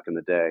way back in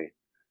the day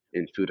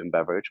in food and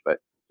beverage, but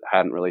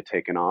hadn't really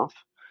taken off.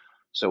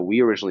 So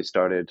we originally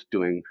started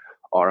doing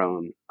our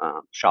own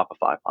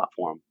Shopify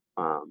platform,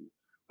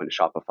 when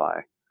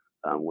Shopify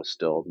was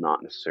still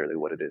not necessarily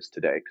what it is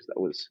today,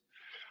 because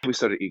we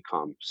started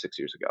ecom 6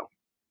 years ago,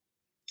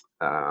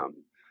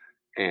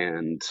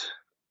 and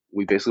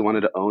we basically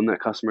wanted to own that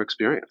customer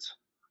experience,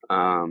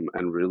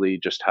 and really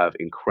just have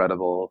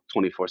incredible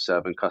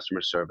 24/7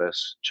 customer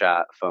service,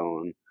 chat,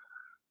 phone.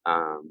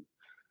 Um,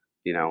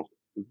 you know,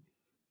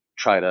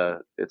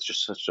 it's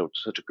just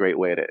such a great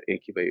way to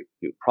incubate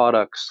new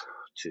products,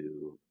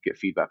 to get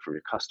feedback from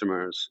your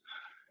customers.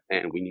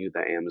 And we knew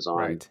that Amazon,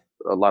 Right.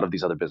 a lot of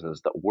these other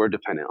businesses that were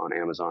dependent on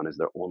Amazon as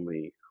their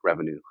only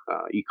revenue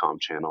e-com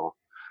channel,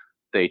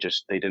 they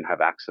didn't have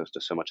access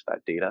to so much of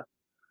that data.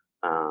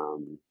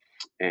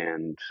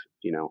 And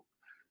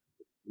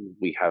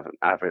we have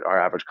our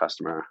average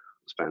customer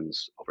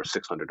spends over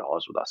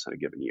 $600 with us in a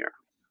given year,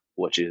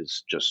 which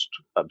is just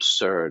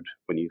absurd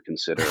when you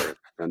consider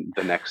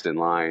the next in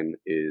line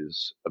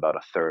is about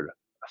a third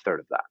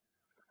of that,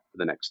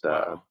 the next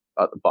Wow.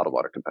 bottled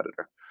water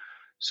competitor.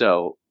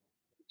 So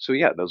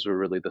yeah, those were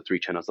really the three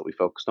channels that we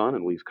focused on,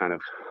 and we've kind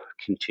of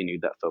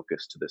continued that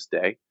focus to this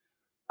day.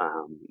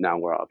 Now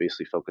we're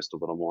obviously focused a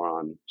little more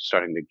on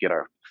starting to get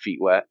our feet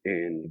wet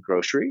in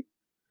grocery,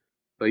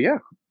 but yeah.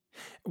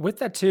 With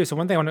that too, so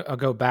one thing I'll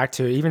go back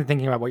to, even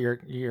thinking about what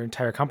your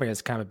entire company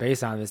is kind of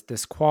based on,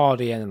 this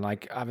quality and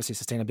like obviously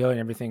sustainability and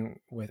everything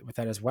with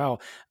that as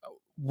well.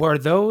 Were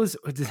those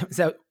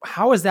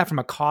how is that from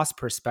a cost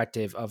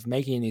perspective of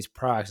making these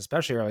products,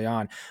 especially early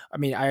on? I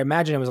mean, I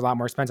imagine it was a lot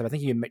more expensive. I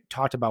think you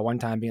talked about one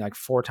time being like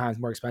 4 times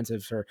more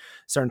expensive for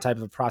certain type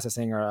of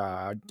processing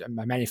or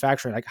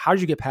manufacturing. Like, how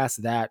did you get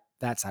past that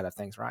side of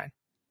things, Ryan?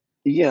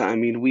 Yeah, I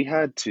mean, we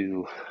had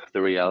to.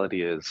 The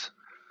reality is,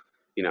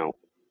 you know,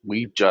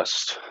 we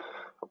just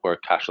were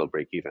cash flow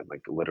break even,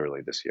 like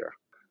literally this year.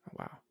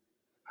 Wow.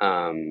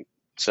 Um,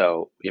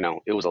 so,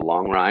 it was a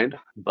long ride,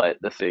 but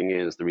the thing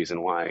is, the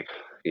reason why,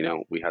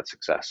 we had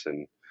success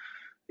in,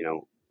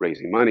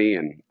 raising money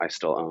and I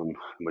still own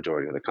the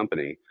majority of the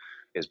company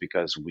is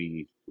because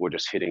we were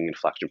just hitting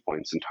inflection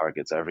points and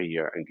targets every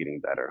year and getting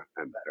better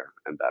and better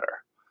and better.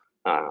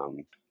 Um,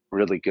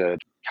 really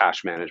good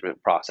cash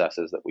management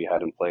processes that we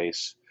had in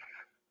place.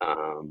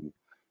 Um,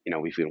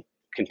 we've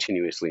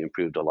continuously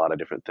improved a lot of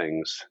different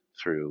things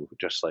through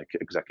just like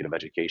executive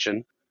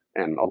education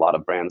and a lot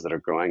of brands that are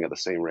growing at the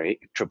same rate,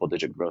 triple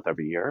digit growth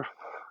every year.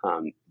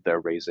 They're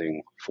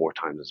raising 4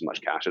 times as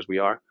much cash as we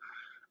are,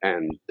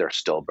 and they're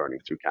still burning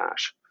through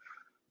cash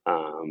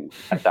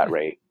at that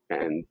rate.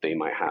 And they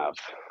might have,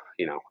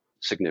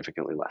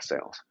 significantly less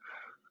sales.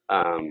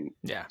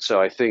 Yeah.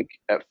 So I think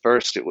at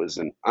first it was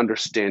an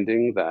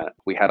understanding that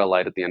we had a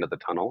light at the end of the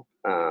tunnel.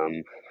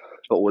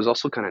 But what was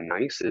also kind of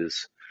nice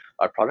is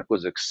our product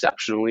was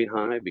exceptionally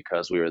high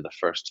because we were the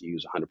first to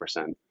use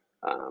 100%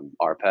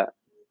 RPET,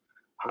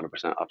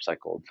 100%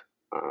 upcycled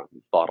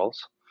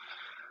bottles.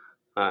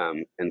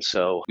 And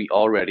so we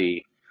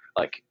already,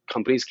 like,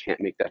 companies can't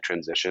make that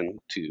transition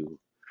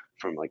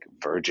from like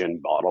virgin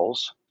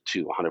bottles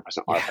to 100%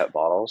 Yeah. RPET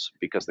bottles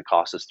because the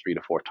cost is 3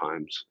 to 4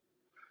 times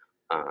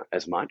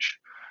as much.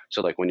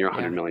 So like when you're a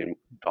 $100 Yeah. million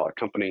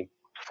company,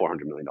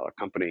 $400 million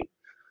company,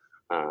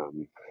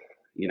 um,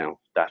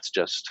 that's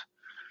just,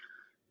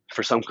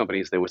 for some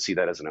companies, they would see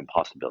that as an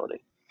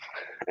impossibility.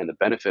 And the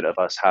benefit of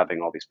us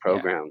having all these Yeah.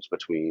 programs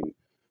between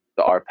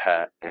the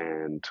RPET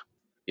and,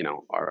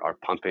 our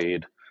pump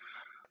aid,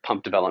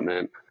 pump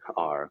development,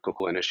 our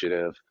Cocoa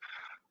initiative,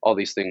 all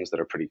these things that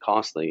are pretty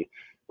costly,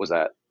 was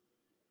that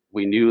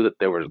we knew that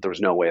there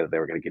was no way that they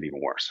were going to get even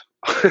worse.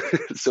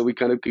 So we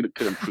kind of could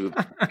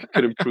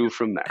improve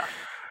from there.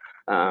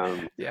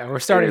 Yeah. We're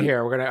starting And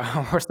here.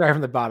 We're starting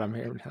from the bottom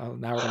here.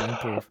 Now we're gonna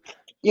improve.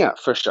 yeah,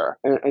 for sure.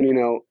 And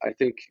I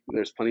think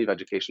there's plenty of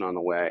education on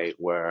the way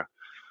where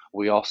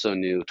we also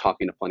knew,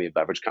 talking to plenty of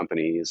beverage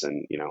companies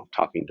and,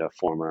 talking to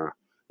former,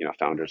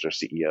 founders or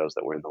CEOs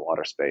that were in the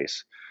water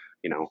space,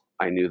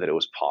 I knew that it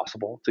was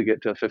possible to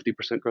get to a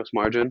 50% gross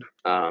margin.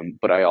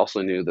 But I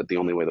also knew that the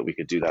only way that we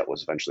could do that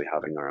was eventually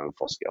having our own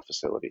full scale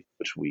facility,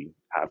 which we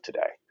have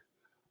today.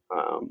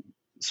 Um,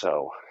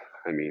 so,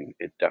 I mean,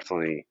 it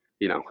definitely,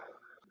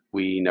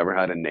 we never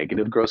had a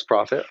negative gross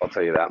profit. I'll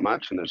tell you that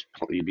much. And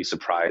you'd be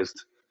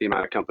surprised the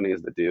amount of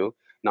companies that do.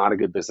 Not a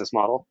good business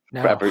model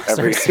for No, every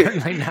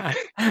certainly not.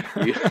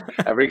 you,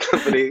 every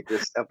company.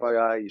 Just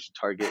FYI, you should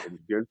target, if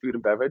you're in food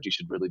and beverage, you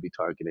should really be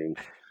targeting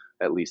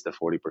at least a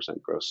 40%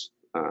 gross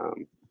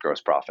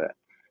profit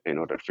in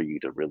order for you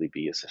to really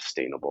be a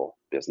sustainable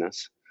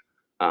business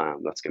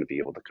that's going to be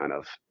able to kind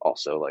of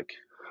also like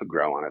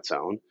grow on its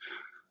own.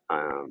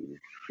 Um,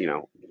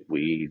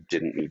 we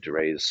didn't need to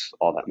raise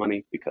all that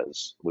money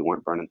because we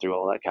weren't burning through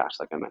all that cash,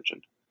 like I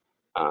mentioned.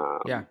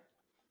 Yeah. Um,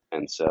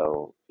 and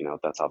so,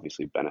 that's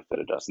obviously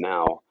benefited us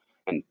now.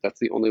 And that's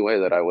the only way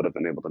that I would have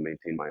been able to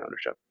maintain my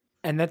ownership.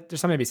 And that there's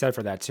something to be said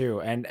for that too.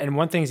 And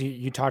one thing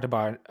you talked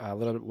about a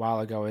little while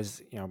ago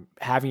is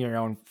having your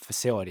own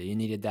facility. You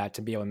needed that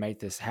to be able to make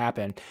this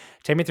happen.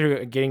 Take me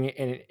through getting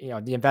in,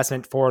 the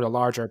investment for the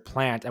larger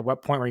plant. At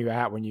what point were you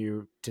at when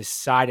you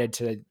decided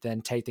to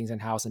then take things in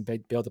house and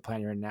build the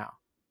plant you're in now?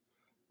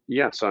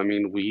 Yeah. So, I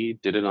mean, we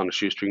did it on a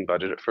shoestring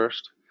budget at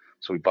first.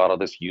 So we bought all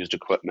this used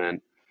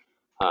equipment.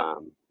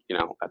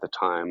 At the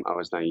time I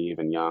was naive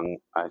and young.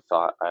 I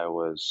thought I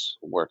was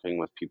working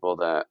with people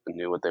that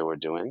knew what they were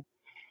doing.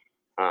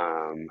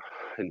 Um,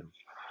 in,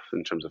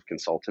 in terms of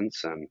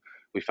consultants, and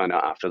we found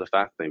out after the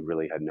fact they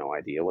really had no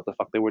idea what the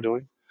fuck they were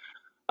doing.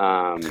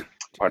 Pardon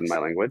my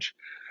Jeez. language.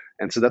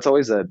 And so that's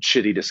always a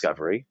shitty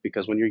discovery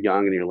because when you're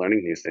young and you're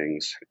learning these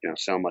things,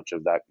 so much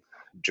of that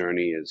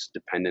journey is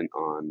dependent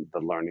on the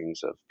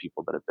learnings of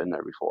people that have been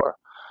there before.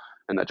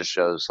 And that just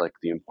shows like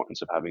the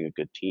importance of having a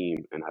good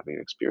team and having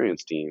an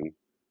experienced team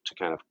to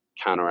kind of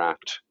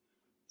counteract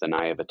the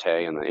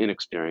naivete and the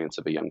inexperience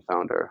of a young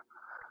founder.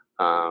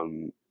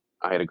 Um,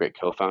 I had a great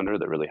co-founder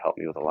that really helped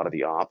me with a lot of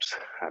the ops.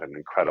 Had an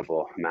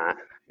incredible Matt.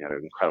 He had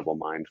an incredible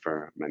mind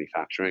for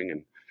manufacturing,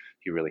 and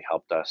he really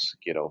helped us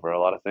get over a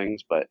lot of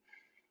things. But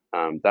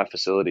that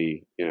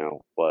facility,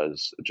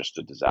 was just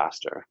a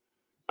disaster.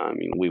 I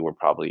mean, we were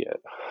probably at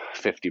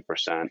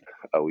 50%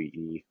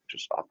 OEE,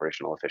 just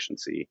operational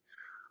efficiency,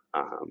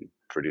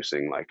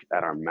 producing like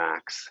at our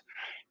max,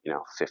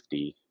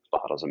 50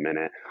 bottles a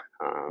minute,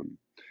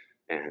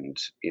 and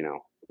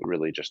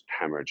really just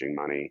hemorrhaging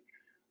money.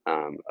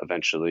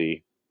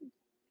 Eventually,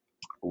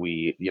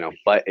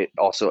 but it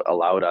also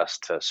allowed us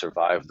to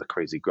survive the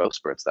crazy growth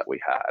spurts that we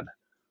had.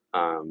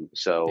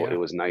 So it Yeah.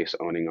 was nice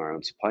owning our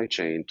own supply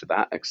chain to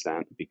that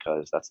extent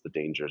because that's the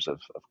dangers of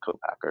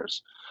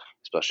co-packers,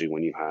 especially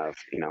when you have,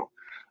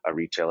 a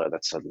retailer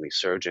that's suddenly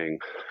surging.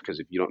 Because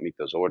if you don't meet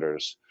those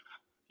orders,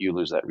 you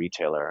lose that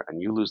retailer,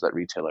 and you lose that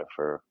retailer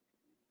for,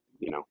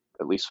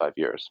 at least 5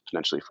 years,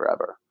 potentially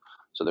forever.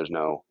 So there's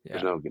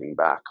Yeah. no getting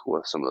back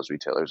with some of those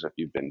retailers if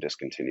you've been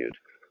discontinued.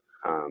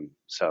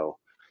 So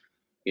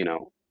you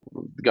know,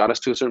 got us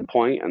to a certain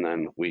point, and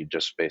then we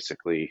just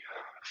basically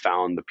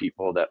found the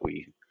people that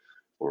we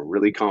were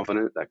really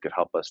confident that could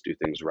help us do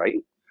things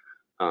right,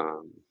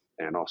 um,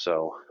 and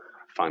also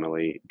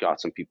finally got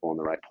some people in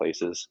the right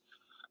places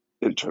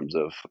in terms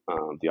of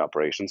the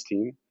operations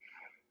team,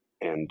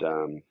 and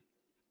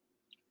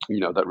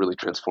that really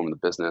transformed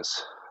the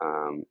business.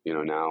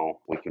 Now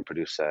we can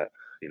produce at,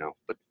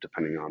 but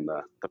depending on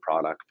the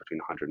product, between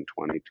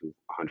 120 to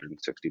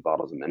 160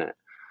 bottles a minute,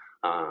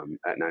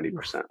 at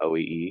 90%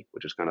 OEE,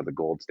 which is kind of the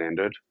gold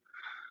standard.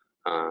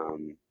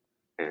 Um,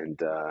 and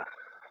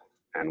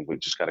we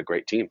just got a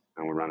great team,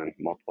 and we're running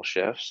multiple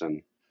shifts,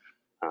 and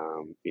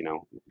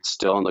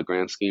still in the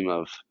grand scheme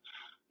of,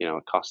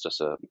 it cost us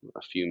a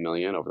few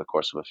million over the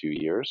course of a few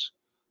years.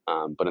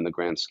 But in the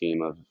grand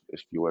scheme of,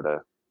 if you were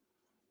to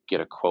get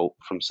a quote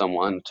from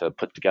someone to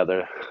put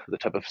together the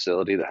type of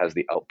facility that has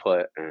the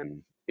output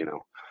and,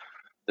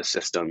 the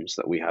systems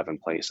that we have in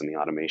place and the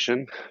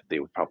automation, they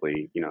would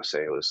probably,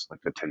 say it was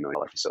like a $10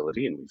 million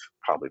facility, and we've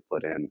probably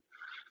put in,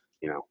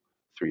 you know,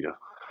 3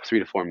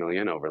 to 4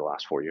 million over the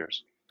last 4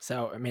 years.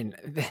 So, I mean,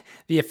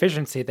 the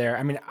efficiency there,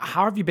 I mean,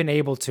 how have you been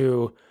able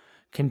to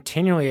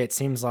continually, it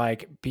seems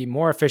like, be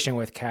more efficient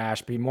with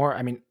cash,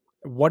 I mean,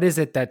 what is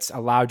it that's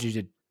allowed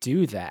you to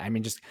do that? I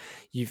mean, just,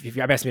 you've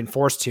been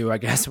forced to, I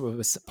guess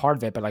was part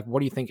of it, but like, what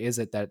do you think is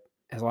it that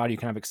has allowed you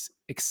kind of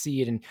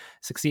exceed and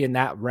succeed in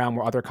that realm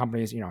where other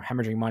companies,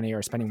 hemorrhaging money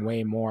or spending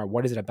way more?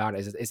 What is it about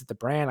it? Is it the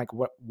brand? Like,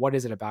 what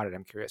is it about it?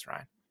 I'm curious,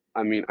 Ryan.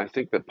 I mean, I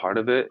think that part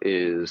of it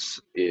is,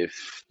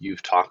 if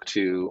you've talked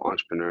to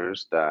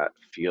entrepreneurs that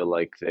feel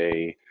like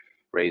they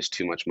raise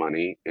too much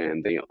money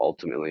and they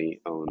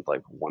ultimately owned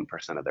like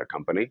 1% of their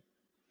company,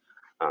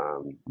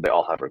 they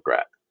all have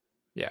regret.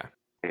 Yeah.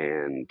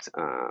 And,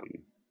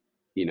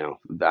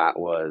 that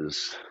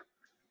was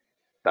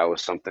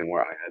something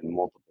where I had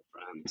multiple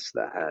friends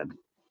that had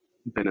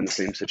been in the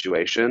same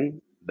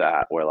situation,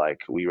 that were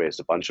like, we raised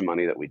a bunch of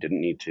money that we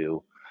didn't need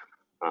to.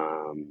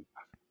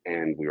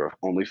 And we were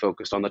only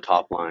focused on the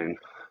top line,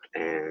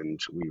 and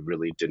we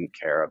really didn't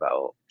care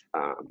about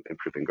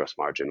improving gross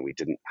margin. We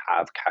didn't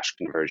have cash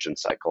conversion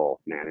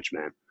cycle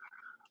management.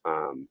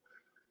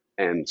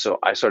 And so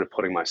I started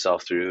putting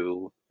myself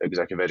through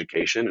executive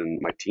education, and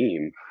my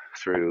team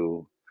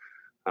through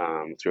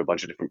a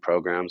bunch of different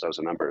programs. I was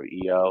a member of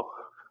EO,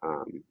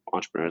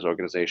 Entrepreneurs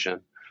Organization.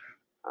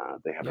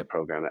 They have a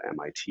program at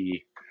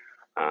MIT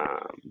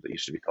that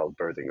used to be called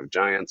Birthing of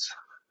Giants.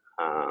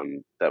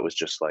 That was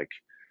just like,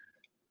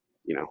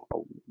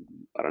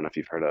 I don't know if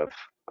you've heard of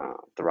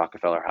the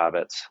Rockefeller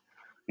Habits.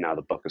 Now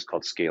the book is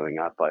called Scaling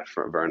Up by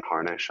Vern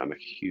Harnish. I'm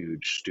a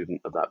huge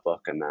student of that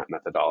book and that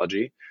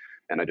methodology.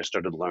 And I just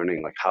started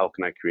learning, like, how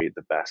can I create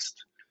the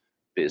best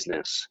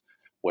business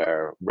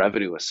where,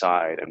 revenue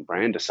aside and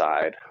brand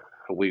aside,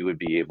 we would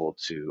be able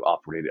to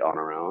operate it on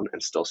our own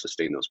and still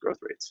sustain those growth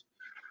rates.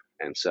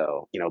 And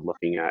so,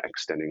 looking at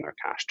extending our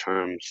cash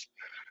terms,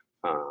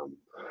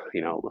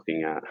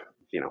 looking at,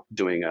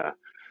 doing a,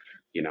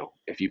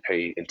 if you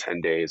pay in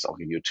 10 days, I'll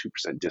give you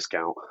a 2%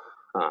 discount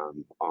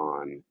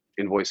on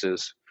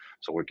invoices.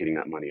 So we're getting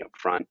that money up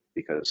front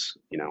because,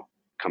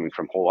 coming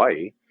from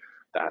Hawaii,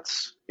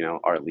 that's,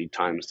 our lead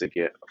times to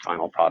get a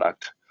final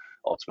product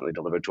ultimately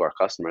delivered to our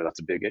customer. That's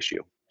a big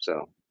issue.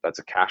 So that's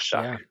a cash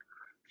suck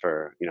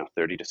for,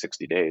 30 to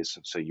 60 days.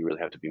 So you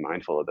really have to be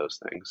mindful of those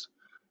things.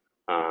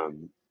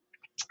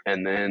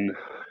 And then,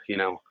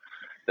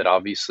 that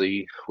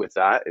obviously with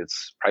that,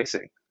 it's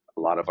pricing.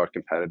 A lot of our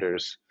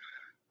competitors,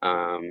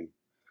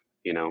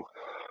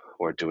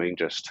 were doing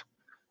just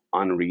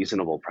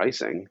unreasonable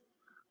pricing,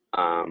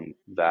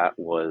 that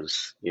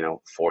was,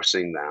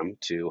 forcing them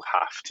to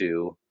have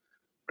to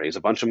raise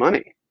a bunch of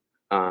money,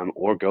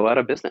 or go out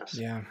of business.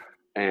 Yeah.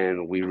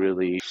 And we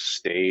really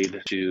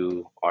stayed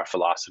to our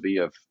philosophy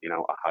of,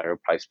 a higher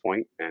price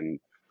point, and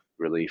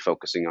really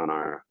focusing on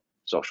our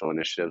social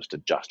initiatives to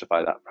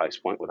justify that price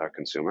point with our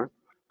consumer.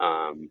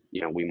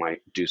 We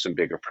might do some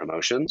bigger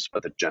promotions,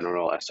 but the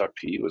general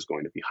SRP was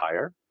going to be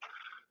higher.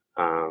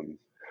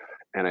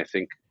 And I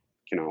think,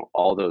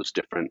 all those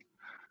different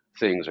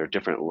things are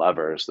different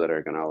levers that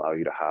are going to allow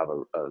you to have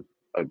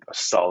a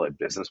solid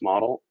business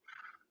model.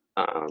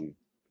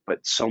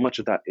 But so much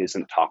of that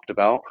isn't talked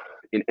about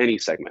in any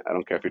segment. I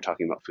don't care if you're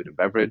talking about food and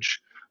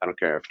beverage. I don't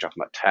care if you're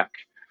talking about tech.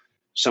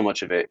 So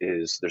much of it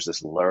is, there's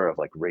this lure of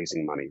like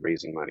raising money,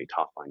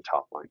 top line.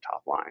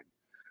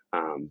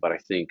 But I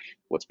think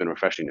what's been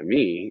refreshing to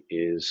me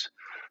is,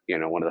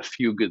 one of the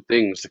few good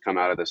things to come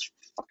out of this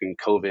fucking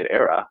COVID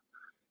era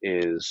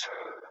is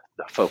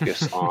the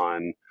focus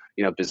on,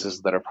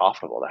 businesses that are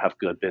profitable, that have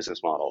good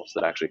business models,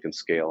 that actually can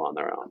scale on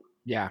their own.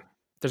 Yeah.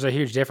 There's a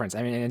huge difference.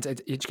 I mean,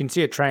 you can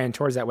see a trend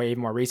towards that way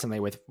even more recently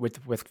with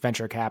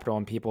venture capital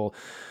and people,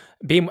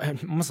 being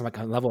almost like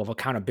a level of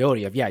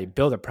accountability of, yeah, you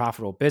build a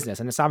profitable business,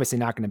 and it's obviously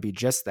not going to be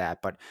just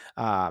that, but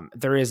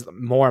there is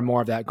more and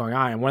more of that going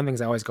on. And one of the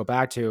things I always go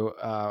back to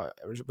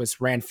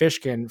was Rand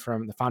Fishkin,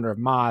 from the founder of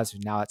Moz,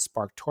 who's now at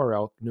Spark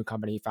Toro, new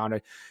company he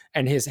founded,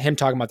 and him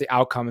talking about the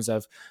outcomes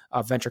of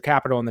venture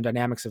capital and the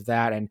dynamics of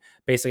that. And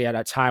basically at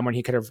a time when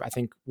he could have, I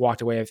think,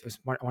 walked away, I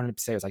wanted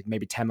to say it was like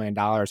maybe $10 million.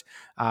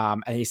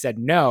 And he said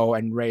no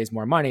and raised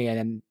more money.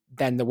 And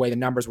then the way the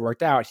numbers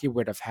worked out, he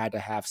would have had to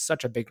have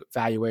such a big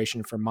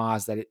valuation for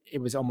Moz that it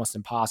was almost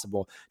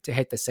impossible to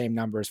hit the same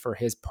numbers for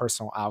his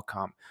personal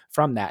outcome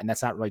from that. And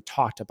that's not really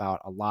talked about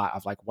a lot,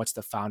 of like, what's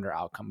the founder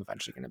outcome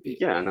eventually going to be?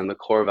 Yeah, and then the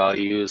core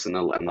values and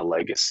the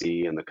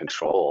legacy and the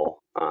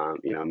control.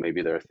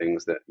 Maybe there are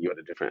things that you had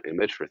a different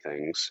image for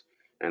things,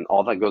 and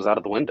all that goes out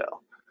of the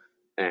window.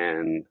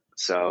 And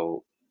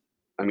so,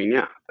 I mean,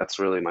 yeah, that's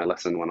really my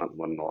lesson when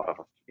a lot of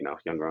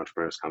younger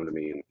entrepreneurs come to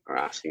me and are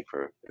asking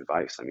for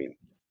advice. I mean,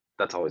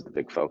 that's always the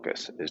big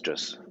focus, is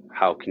just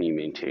how can you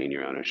maintain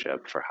your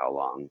ownership for how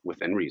long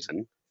within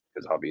reason?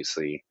 Because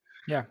obviously,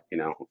 Yeah.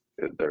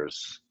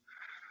 there's,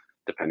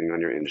 depending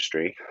on your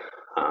industry,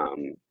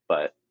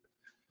 but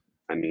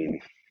I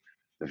mean,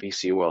 the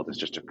VC world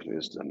is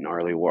is a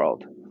gnarly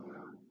world.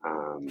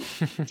 Um,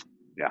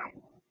 yeah.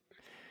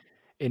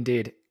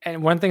 Indeed.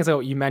 And one of the things that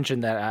you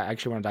mentioned that I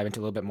actually want to dive into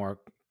a little bit more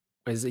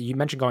is that you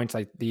mentioned going to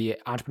like the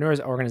entrepreneurs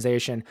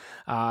organization,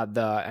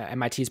 the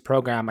MIT's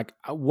program. Like,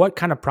 what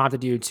kind of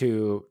prompted you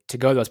to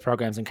go to those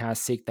programs and kind of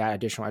seek that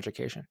additional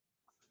education?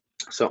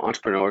 So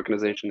entrepreneur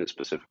organization is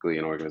specifically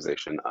an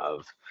organization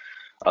of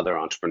other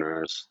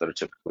entrepreneurs that are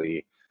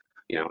typically,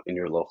 in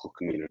your local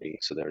community.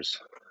 So there's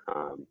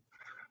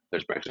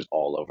branches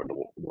all over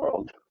the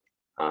world,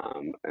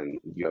 and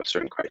you have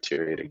certain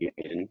criteria to get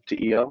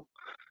into EO.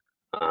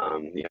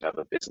 You have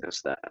a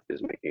business that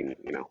is making,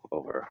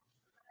 over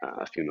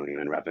a few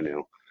million in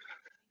revenue,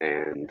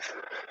 and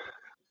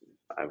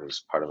I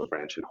was part of a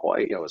branch in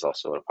Hawaii. I was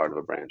also a part of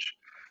a branch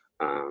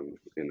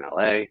in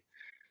LA,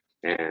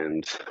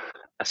 and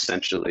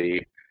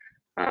essentially,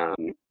 um,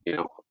 you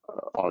know,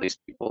 all these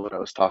people that I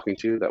was talking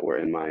to that were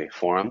in my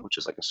forum, which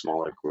is like a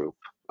smaller group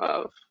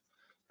of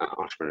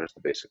entrepreneurs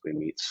that basically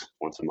meets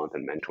once a month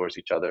and mentors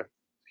each other.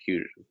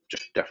 Huge,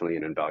 just definitely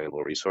an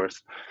invaluable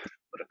resource.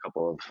 But a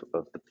couple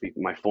of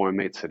my forum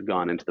mates had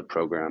gone into the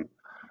program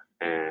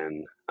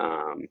and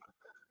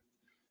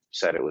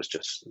said it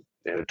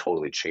had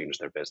totally changed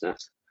their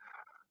business.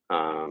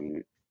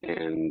 And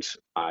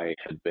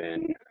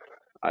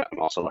I'm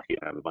also lucky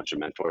to have a bunch of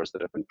mentors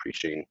that have been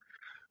preaching,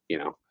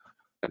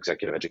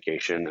 executive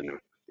education and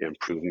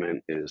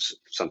improvement is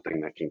something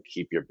that can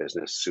keep your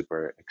business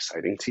super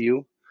exciting to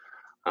you,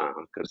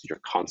 because you're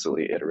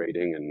constantly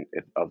iterating, and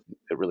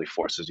it really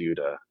forces you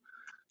to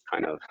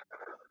kind of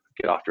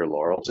get off your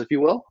laurels, if you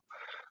will,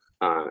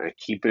 and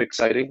keep it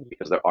exciting,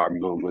 because there are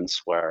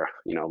moments where,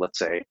 let's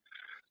say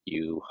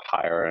you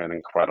hire an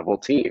incredible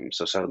team.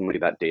 So suddenly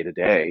that day to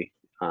day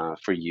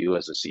for you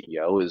as a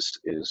CEO is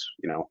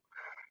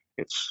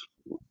it's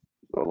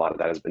a lot of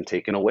that has been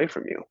taken away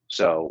from you.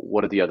 So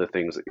what are the other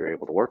things that you're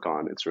able to work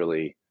on? It's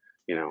really,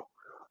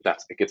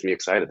 it gets me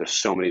excited. There's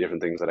so many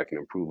different things that I can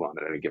improve on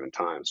at any given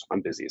time. So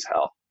I'm busy as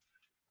hell.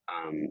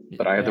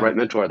 But I had the right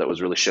mentor that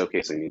was really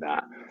showcasing me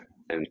that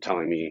and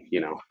telling me,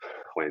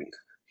 when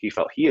he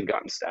felt he had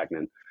gotten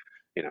stagnant,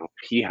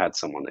 he had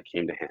someone that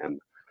came to him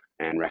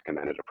and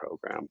recommended a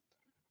program.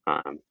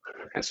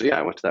 And so, yeah,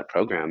 I went to that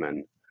program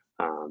and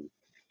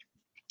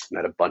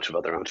met a bunch of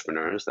other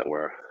entrepreneurs that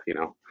were,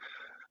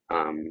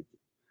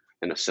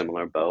 in a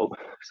similar boat.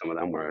 Some of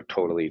them were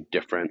totally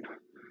different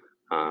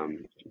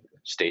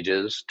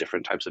stages,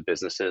 different types of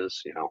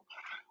businesses.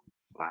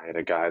 I had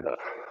a guy that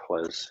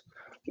was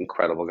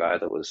incredible guy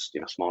that was,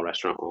 small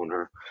restaurant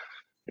owner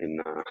in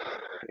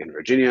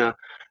Virginia,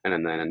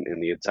 and then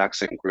in the exact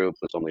same group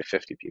was only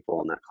 50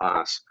 people in that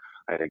class.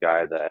 I had a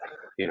guy that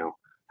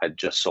had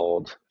just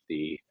sold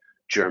the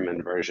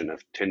German version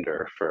of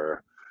Tinder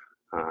for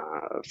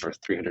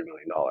 $300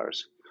 million.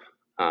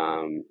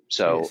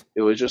 So Jeez.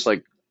 It was just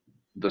like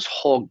this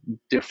whole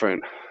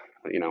different,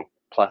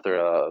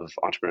 plethora of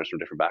entrepreneurs from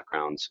different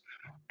backgrounds,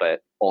 but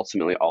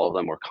ultimately all of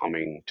them were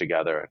coming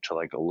together to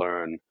like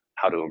learn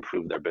how to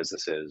improve their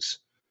businesses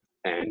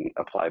and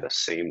apply the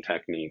same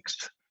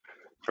techniques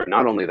for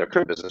not only their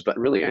current business, but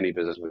really any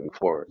business moving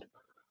forward.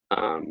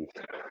 And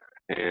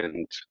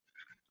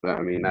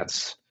I mean,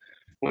 that's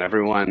when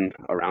everyone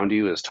around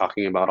you is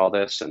talking about all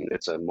this, and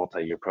it's a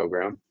multi-year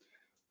program.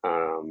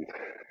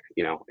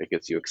 It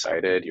gets you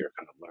excited. You're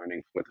kind of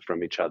learning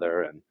from each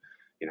other, and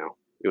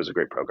it was a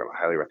great program. I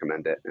highly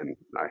recommend it, and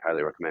I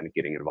highly recommend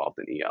getting involved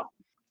in EO.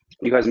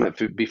 You guys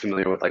might be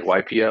familiar with like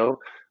YPO.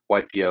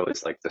 YPO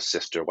is like the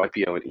sister.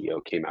 YPO and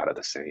EO came out of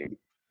the same.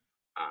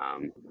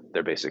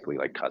 They're basically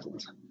like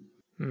cousins.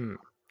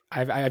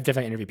 I've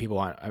definitely interviewed people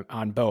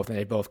on both, and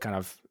they both kind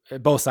of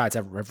both sides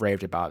have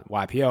raved about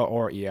YPO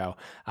or EO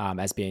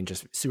as being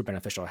just super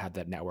beneficial to have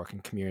that network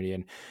and community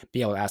and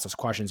be able to ask those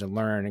questions and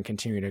learn and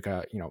continue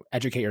to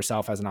educate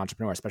yourself as an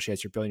entrepreneur, especially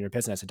as you're building your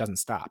business. It doesn't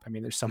stop. I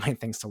mean, there's so many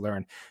things to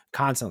learn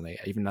constantly,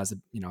 even as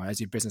as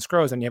your business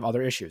grows and you have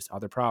other issues,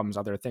 other problems,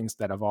 other things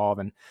that evolve,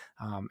 and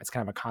it's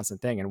kind of a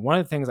constant thing. And one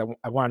of the things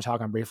I want to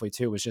talk on briefly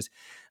too was just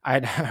I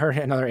had heard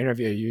in another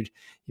interview you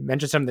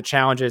mentioned some of the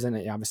challenges, and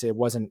obviously it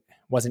wasn't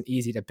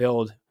easy to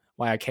build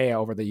Waiakea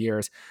over the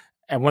years.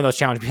 And one of those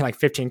challenges being like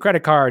 15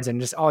 credit cards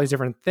and just all these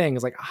different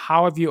things. Like,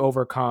 how have you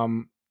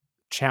overcome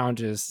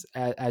challenges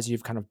as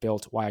you've kind of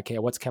built Waiakea?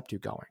 What's kept you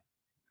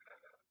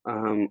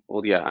going?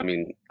 Well, yeah, I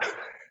mean,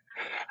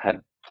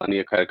 had plenty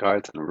of credit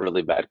cards and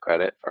really bad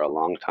credit for a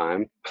long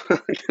time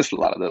because a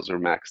lot of those were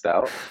maxed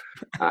out.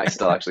 I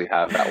still actually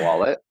have that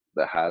wallet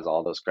that has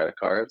all those credit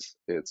cards.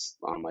 It's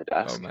on my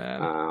Oh desk,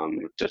 man.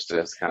 just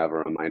as kind of a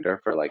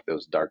reminder for like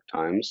those dark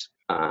times.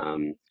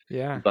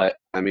 Yeah. But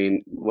I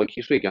mean, what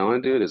keeps me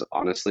going, dude, is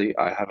honestly,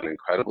 I have an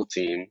incredible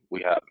team.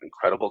 We have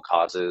incredible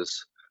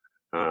causes.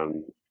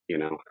 Um,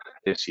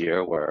 this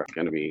year we're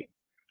going to be,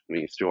 I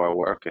mean, through our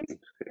work in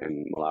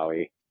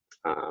Malawi,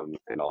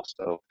 and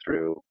also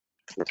through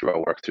our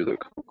work through the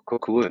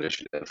Kokulu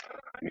initiative.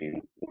 I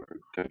mean, we're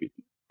going to be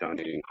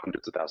donating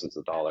hundreds of thousands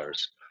of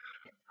dollars.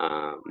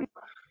 Um,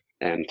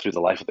 and through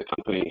the life of the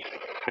company,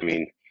 I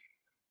mean,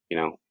 you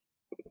know,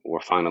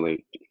 we're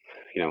finally,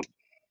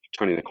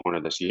 turning the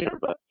corner this year,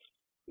 but,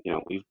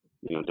 we've,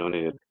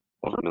 donated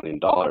over $1 million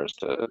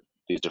to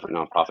these different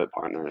nonprofit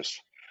partners.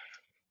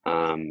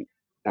 And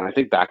I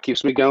think that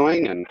keeps me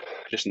going, and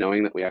just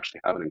knowing that we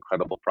actually have an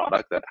incredible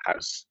product that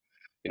has,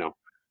 you know,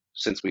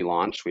 since we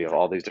launched, we have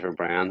all these different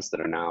brands that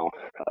are now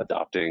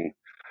adopting,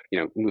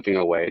 moving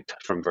away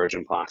from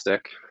virgin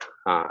plastic.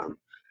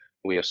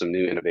 We have some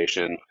new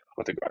innovation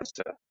with regards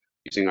to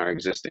using our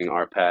existing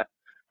rPET,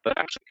 but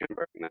actually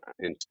converting that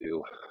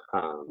into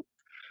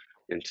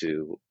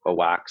a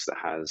wax that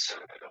has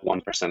 1%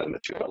 of the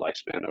material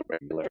lifespan of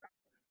regular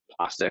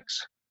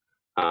plastics,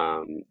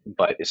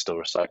 but is still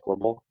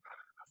recyclable.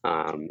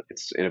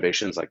 It's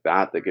innovations like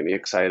that that get me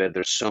excited.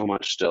 There's so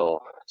much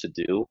still to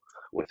do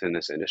within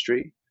this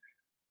industry.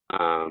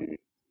 And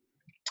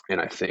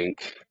I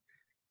think,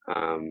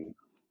 um,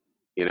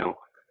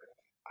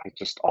 I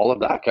just, all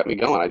of that kept me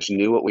going. I just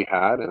knew what we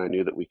had, and I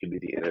knew that we could be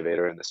the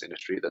innovator in this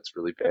industry that's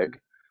really big.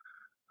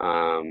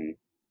 Um,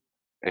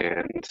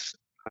 and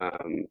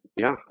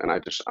yeah, and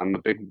I'm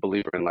a big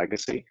believer in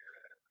legacy.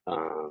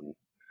 Um,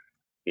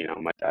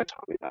 my dad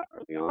taught me that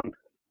early on.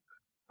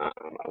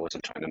 I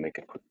wasn't trying to make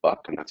a quick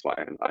buck, and that's why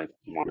I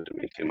wanted to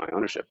maintain my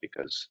ownership,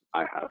 because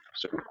I have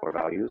certain core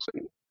values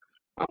and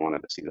I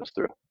wanted to see those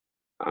through.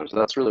 So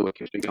that's really what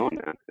keeps me going,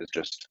 man, is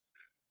just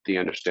the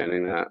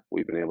understanding that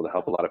we've been able to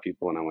help a lot of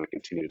people, and I want to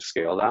continue to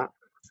scale that.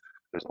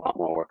 There's a lot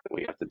more work that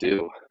we have to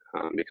do,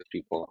 because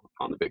people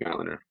on the Big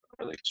Island are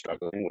really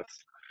struggling with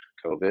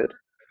COVID.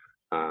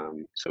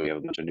 So we have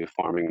a bunch of new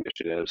farming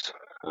initiatives.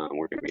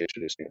 We're going to be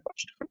introducing a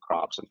bunch of different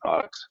crops and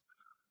products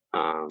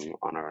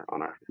on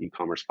our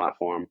e-commerce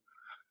platform.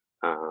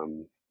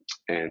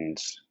 And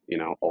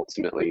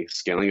ultimately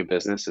scaling a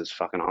business is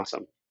fucking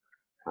awesome.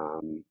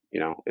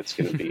 It's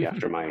going to be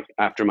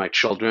after my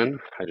children.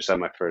 I just had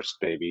my first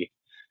baby.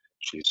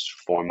 She's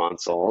 4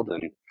 months old,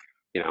 and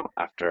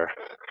after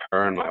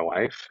her and my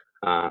wife,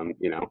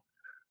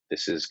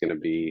 this is going to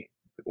be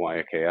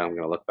Waiakea. I'm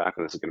going to look back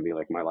and this is going to be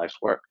like my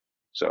life's work.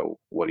 So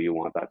what do you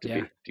want that to be?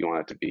 Yeah. Do you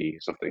want it to be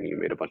something you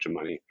made a bunch of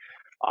money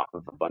off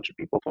of a bunch of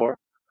people for?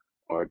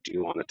 Or do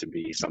you want it to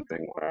be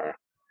something where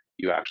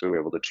you actually were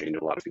able to change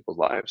a lot of people's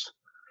lives?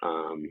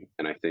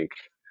 And I think,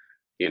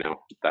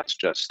 that's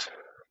just,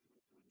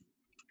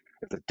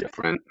 it's a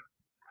different,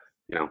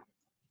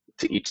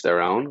 to each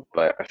their own,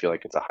 but I feel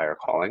like it's a higher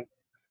calling,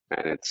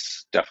 and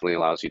it's definitely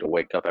allows you to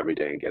wake up every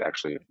day and get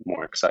actually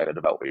more excited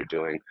about what you're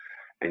doing,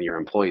 and your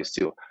employees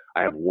too.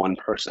 I have one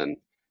person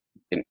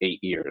in 8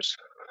 years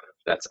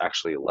that's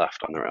actually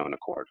left on their own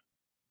accord.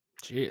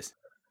 Jeez.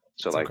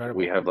 So That's like incredible.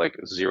 we have like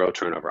zero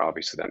turnover.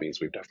 Obviously, that means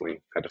we've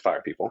definitely had to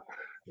fire people.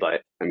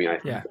 But I mean,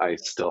 Yeah. I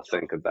still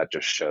think that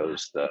just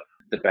shows the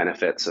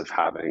benefits of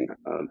having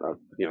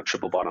a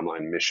triple bottom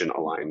line mission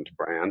aligned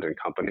brand and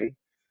company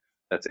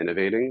that's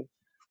innovating.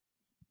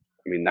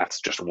 I mean,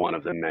 that's just one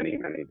of the many,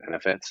 many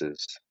benefits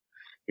is,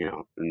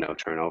 no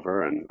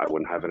turnover, and I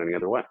wouldn't have it any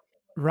other way.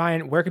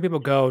 Ryan, where can people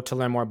go to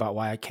learn more about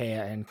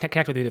Waiakea and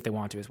connect with you if they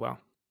want to as well?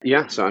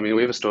 Yeah, so I mean,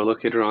 we have a store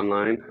locator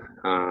online.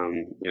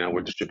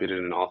 We're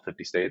distributed in all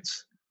 50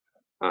 states.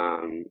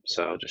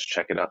 So just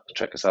check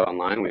us out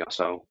online. We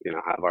also,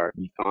 have our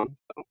e-com.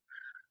 So,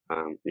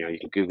 you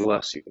can Google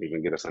us. You can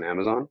even get us on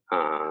Amazon.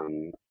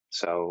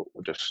 So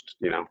just,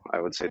 I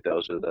would say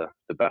those are the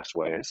best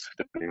ways,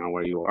 depending on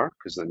where you are,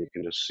 because then you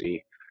can just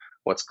see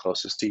what's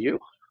closest to you.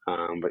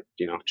 But,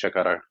 check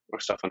out our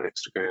stuff on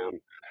Instagram,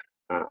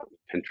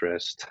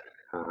 Pinterest,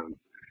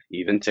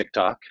 even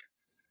TikTok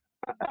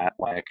at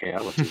Waiakea,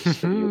 which is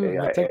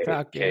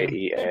TikTok, yeah.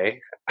 WAIAKEA.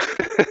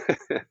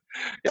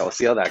 Yeah, we'll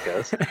see how that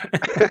goes.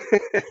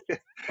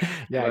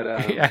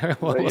 Yeah,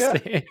 But we'll yeah,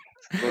 see.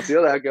 we'll see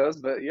how that goes.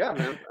 But yeah,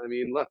 man, I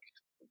mean, look,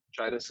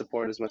 try to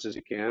support as much as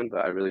you can,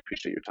 but I really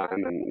appreciate your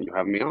time and you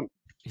having me on.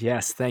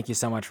 Yes, thank you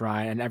so much,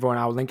 Ryan. And everyone,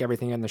 I'll link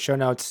everything in the show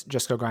notes,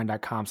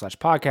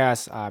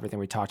 justgogrind.com/podcast. Everything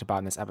we talked about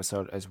in this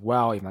episode as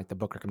well, even like the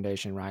book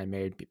recommendation Ryan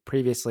made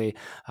previously,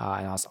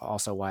 and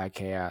also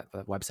YIK,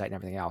 the website and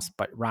everything else.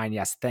 But Ryan,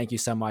 yes, thank you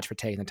so much for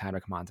taking the time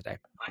to come on today.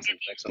 Awesome.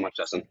 Thanks so much,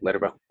 Justin. Later,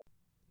 bro.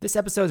 This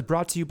episode is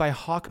brought to you by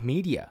Hawk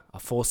Media, a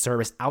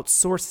full-service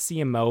outsourced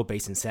CMO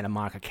based in Santa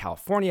Monica,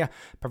 California,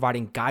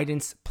 providing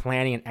guidance,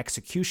 planning, and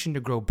execution to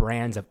grow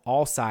brands of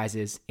all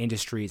sizes,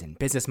 industries, and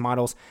business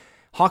models.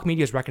 Hawk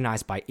Media is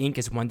recognized by Inc.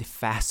 as one of the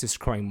fastest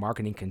growing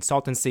marketing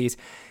consultancies,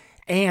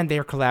 and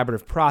their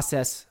collaborative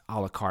process,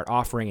 a la carte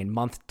offering, and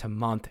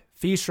month-to-month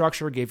fee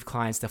structure give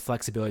clients the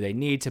flexibility they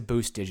need to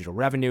boost digital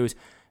revenues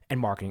and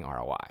marketing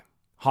ROI.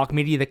 Hawk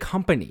Media, the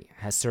company,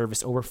 has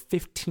serviced over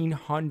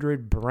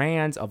 1,500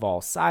 brands of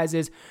all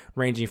sizes,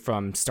 ranging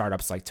from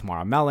startups like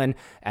Tomorrow Melon,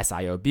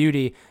 SIO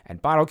Beauty,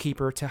 and Bottle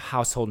Keeper to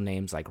household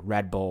names like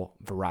Red Bull,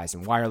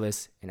 Verizon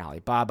Wireless, and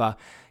Alibaba.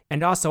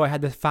 And also, I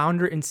had the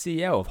founder and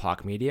CEO of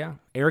Hawk Media,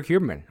 Eric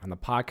Huberman, on the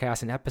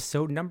podcast in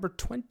episode number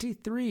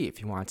 23, if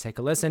you want to take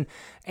a listen.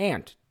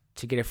 And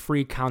to get a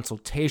free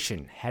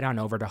consultation, head on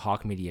over to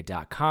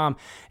hawkmedia.com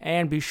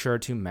and be sure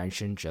to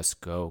mention Just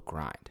Go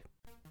Grind.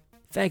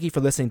 Thank you for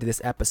listening to this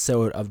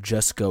episode of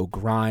Just Go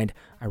Grind.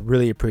 I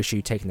really appreciate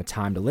you taking the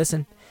time to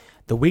listen.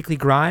 The Weekly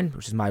Grind,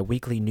 which is my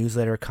weekly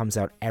newsletter, comes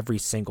out every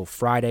single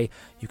Friday.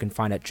 You can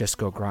find it at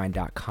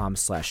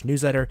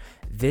justgogrind.com/newsletter.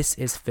 This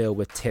is filled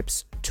with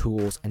tips,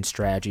 tools, and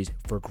strategies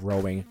for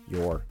growing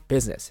your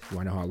business. If you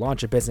want to know how to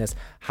launch a business,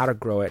 how to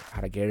grow it,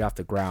 how to get it off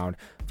the ground,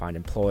 find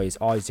employees,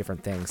 all these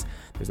different things.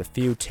 There's a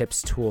few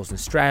tips, tools, and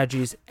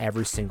strategies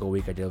every single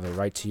week I deliver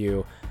right to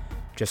you.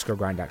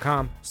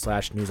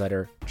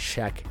 justgogrind.com/newsletter.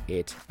 Check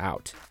it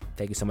out.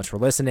 Thank you so much for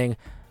listening.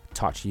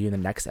 Talk to you in the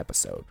next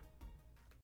episode.